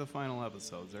 These are the final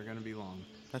episodes. They're gonna be long.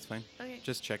 that's fine. Okay.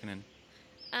 Just checking in.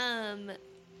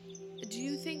 Do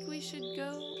you think we should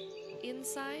go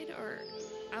inside or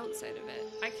outside of it?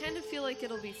 I kind of feel like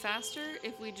it'll be faster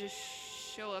if we just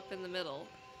show up in the middle.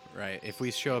 Right. If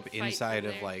we show up Fight from inside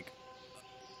of there. like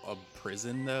a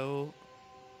prison though,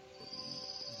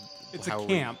 It's how a are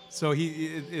we- camp. So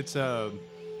it's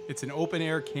an open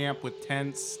air camp with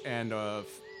tents and a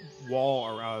wall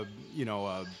or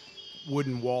a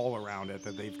wooden wall around it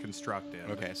that they've constructed.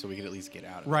 Okay, so we could at least get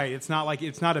out of Right. It's not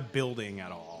a building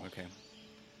at all. it. Okay.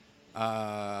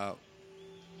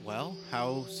 Well,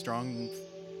 how strong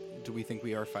do we think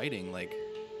we are fighting? Like,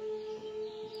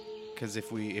 because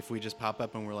if we just pop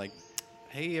up and we're like,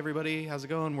 "Hey, everybody, how's it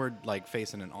going?" We're like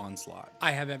facing an onslaught.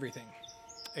 I have everything,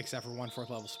 except for one 4th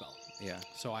level spell. Yeah.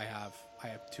 So I have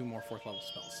 2 more 4th level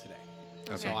spells today.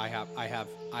 Okay. So I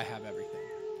have everything.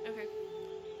 Okay.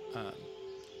 I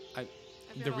I've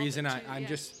got the all reason but two, I'm yeah.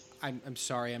 just I'm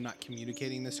sorry I'm not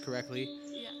communicating this correctly.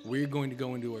 Yeah. We're going to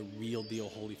go into a real deal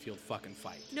Holyfield fucking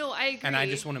fight. No, I agree. And I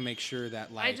just want to make sure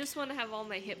that like I just want to have all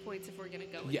my hit points if we're gonna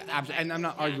go. into yeah, that fight. and I'm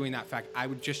not Yeah. arguing that fact. I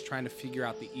was just trying to figure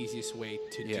out the easiest way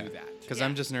to Yeah. do that. Because Yeah.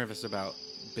 I'm just nervous about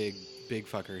big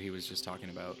fucker he was just talking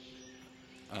about.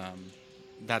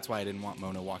 That's why I didn't want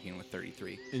Mona walking with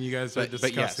 33. And you guys are But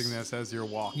discussing yes. this as you're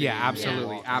walking. Yeah, and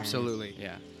absolutely, walking. absolutely.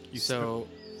 Yeah. You So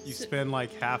You spend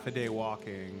like half a day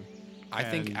walking. I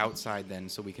think and- outside then,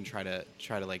 so we can try to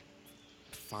like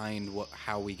find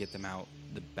how we get them out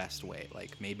the best way.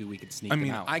 Like maybe we could sneak I mean,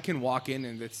 them out. I can walk in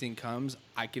and this thing comes.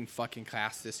 I can fucking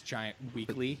cast this giant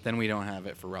weekly. Then we don't have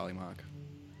it for Raleigh Mock.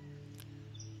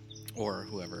 Or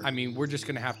whoever. I mean, we're just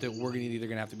gonna have to. We're either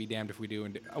gonna have to be damned if we do,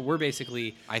 and we're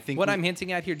basically. I think what we- I'm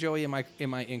hinting at here, Joey. Am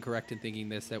I incorrect in thinking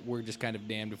this? That we're just kind of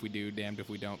damned if we do, damned if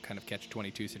we don't. Kind of catch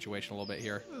 22 situation a little bit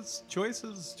here. It's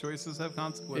choices have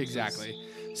consequences. Exactly.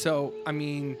 So I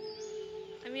mean,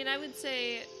 I mean, I would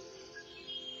say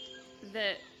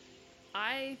that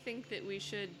I think that we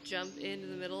should jump into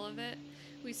the middle of it.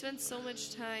 We spend so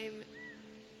much time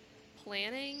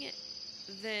planning,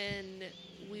 then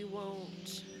we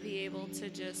won't be able to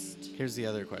just. Here's the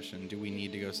other question: do we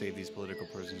need to go save these political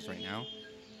prisoners right now?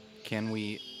 Can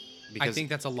we? I think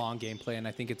that's a long game plan.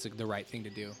 I think it's the right thing to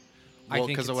do. Well,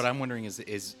 because what I'm wondering is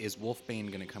Wolfbane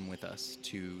going to come with us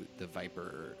to the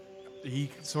Viper?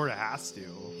 He sort of has to.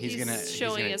 He's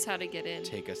showing us how to get in.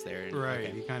 Take us there. Right.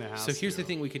 Okay. He kind of has So to. here's the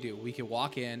thing we could do. We could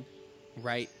walk in,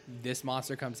 right? This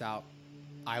monster comes out.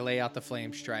 I lay out the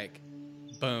flame strike.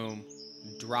 Boom.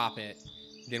 Drop it.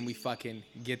 Then we fucking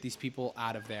get these people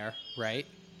out of there, right?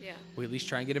 Yeah. We at least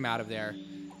try and get them out of there.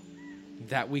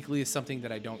 That weekly is something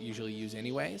that I don't usually use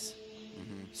anyways.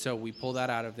 So we pull that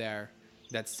out of there.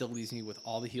 That still leaves me with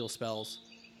all the heal spells,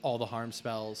 all the harm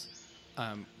spells.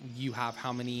 You have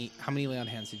how many lay on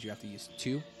hands did you have to use?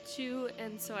 2? 2,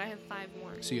 and so I have 5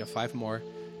 more. So you have 5 more.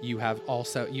 You have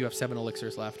 7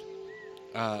 elixirs left.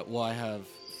 Well, I have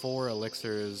 4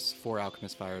 elixirs, 4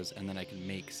 alchemist fires, and then I can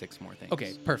make 6 more things.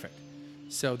 Okay, perfect.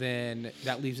 So then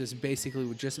that leaves us basically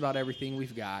with just about everything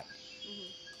we've got.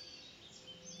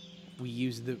 If we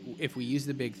use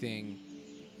the big thing,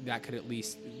 that could at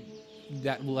least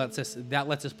that lets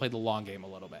us play the long game a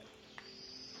little bit.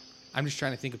 I'm just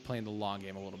trying to think of playing the long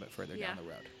game a little bit further down the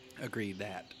road. Agreed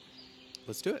that.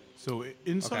 Let's do it. So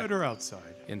inside Okay. or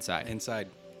outside? Inside. Inside.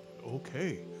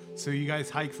 Okay. So you guys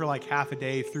hike for like half a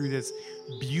day through this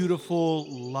beautiful,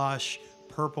 lush,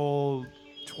 purple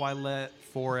twilight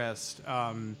forest.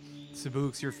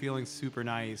 Sabuks, you're feeling super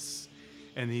nice.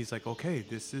 And he's like, okay,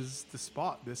 this is the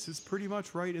spot. This is pretty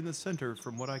much right in the center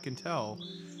from what I can tell.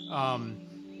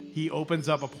 He opens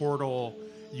up a portal.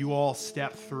 You all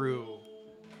step through.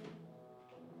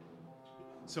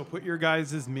 So put your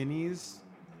guys' minis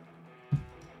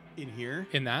in here.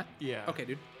 In that? Yeah. Okay,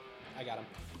 dude. I got him.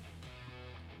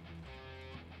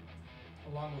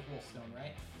 Along with Wolfstone,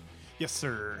 right? Yes,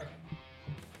 sir.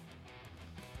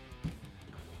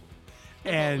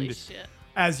 Holy And shit.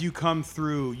 as you come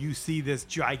through, you see this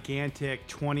gigantic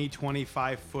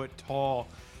 25 foot tall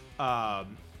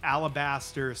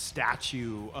alabaster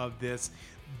statue of this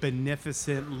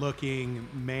beneficent looking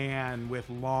man with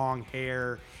long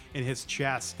hair. In his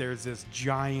chest, there's this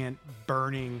giant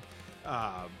burning,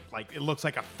 like it looks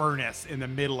like a furnace in the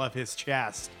middle of his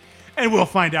chest. And we'll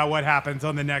find out what happens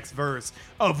on the next verse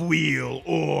of Wheel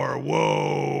or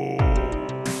Woe.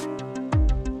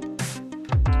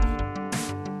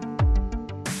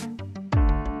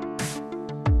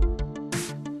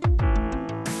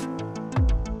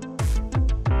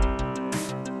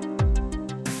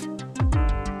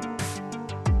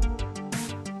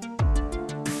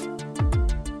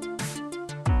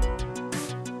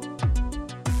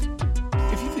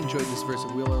 If you've enjoyed this verse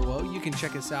of Wheel or Woe, you can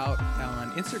check us out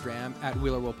on Instagram at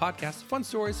Wheel or Woe Podcast. Fun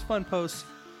stories, fun posts,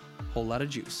 whole lot of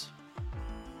juice.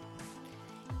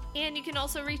 And you can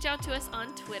also reach out to us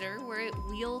on Twitter. We're at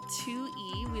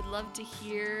Wheel2E. We'd love to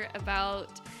hear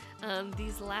about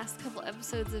these last couple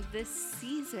episodes of this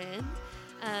season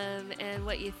and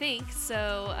what you think.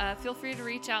 So feel free to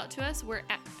reach out to us. We're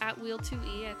at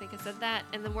Wheel2E. I think I said that.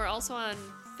 And then we're also on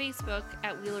Facebook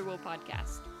at Wheel or Woe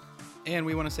Podcast. And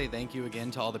we want to say thank you again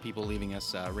to all the people leaving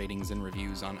us ratings and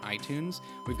reviews on iTunes.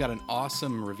 We've got an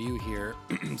awesome review here,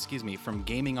 excuse me, from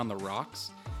Gaming on the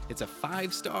Rocks. It's a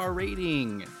 5-star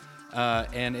rating,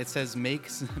 and it says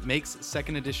makes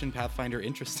 2nd edition Pathfinder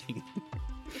interesting.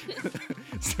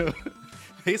 So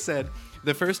they said,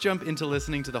 the first jump into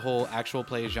listening to the whole actual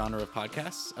play genre of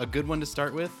podcasts, a good one to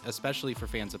start with, especially for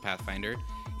fans of Pathfinder.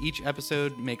 Each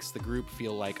episode makes the group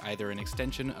feel like either an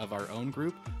extension of our own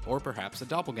group or perhaps a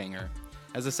doppelganger.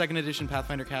 As a 2nd edition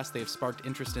Pathfinder cast, they have sparked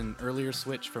interest in an earlier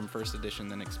switch from 1st edition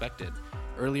than expected.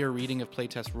 Earlier reading of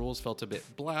playtest rules felt a bit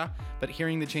blah, but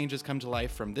hearing the changes come to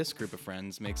life from this group of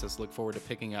friends makes us look forward to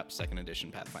picking up 2nd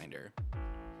edition Pathfinder.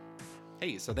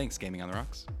 Hey, so thanks, Gaming on the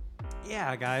Rocks.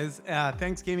 Yeah, guys.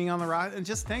 Thanks, Gaming on the Rock, and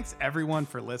just thanks everyone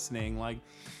for listening. Like,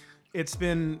 it's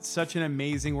been such an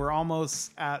amazing. We're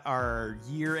almost at our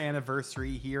year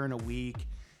anniversary here in a week,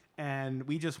 and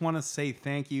we just want to say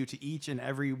thank you to each and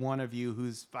every one of you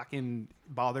who's fucking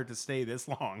bothered to stay this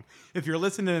long. If you're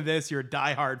listening to this, you're a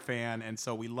diehard fan, and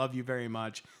so we love you very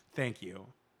much. Thank you.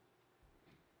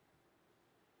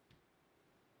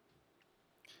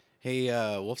 Hey,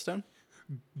 Wolfstone?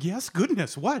 Yes,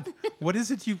 goodness. What? What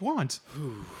is it you want?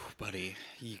 Ooh, buddy.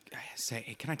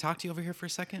 Hey, can I talk to you over here for a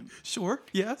second? Sure.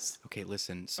 Yes. Okay,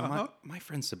 listen. So my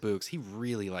friend Sabuks, he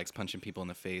really likes punching people in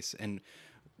the face. And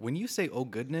when you say, oh,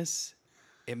 goodness,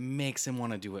 it makes him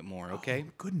want to do it more, okay?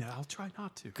 Oh, goodness. I'll try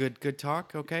not to. Good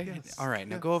talk, okay? Yes. All right,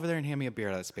 now go over there and hand me a beer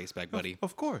out of that space bag, buddy.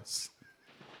 Of course.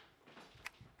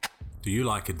 Do you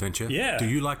like adventure? Yeah. Do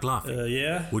you like laughing?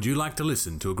 Yeah. Would you like to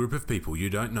listen to a group of people you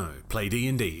don't know play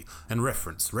D&D and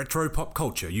reference retro pop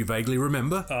culture you vaguely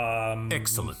remember?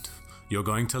 Excellent. You're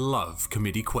going to love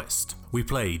Committee Quest. We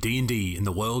play D&D in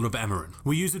the world of Amarin.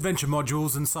 We use adventure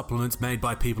modules and supplements made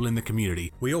by people in the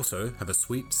community. We also have a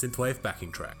sweet synthwave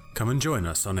backing track. Come and join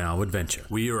us on our adventure.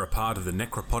 We are a part of the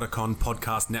Necropodicon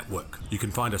podcast network. You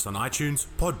can find us on iTunes,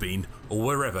 Podbean, or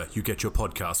wherever you get your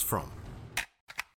podcasts from.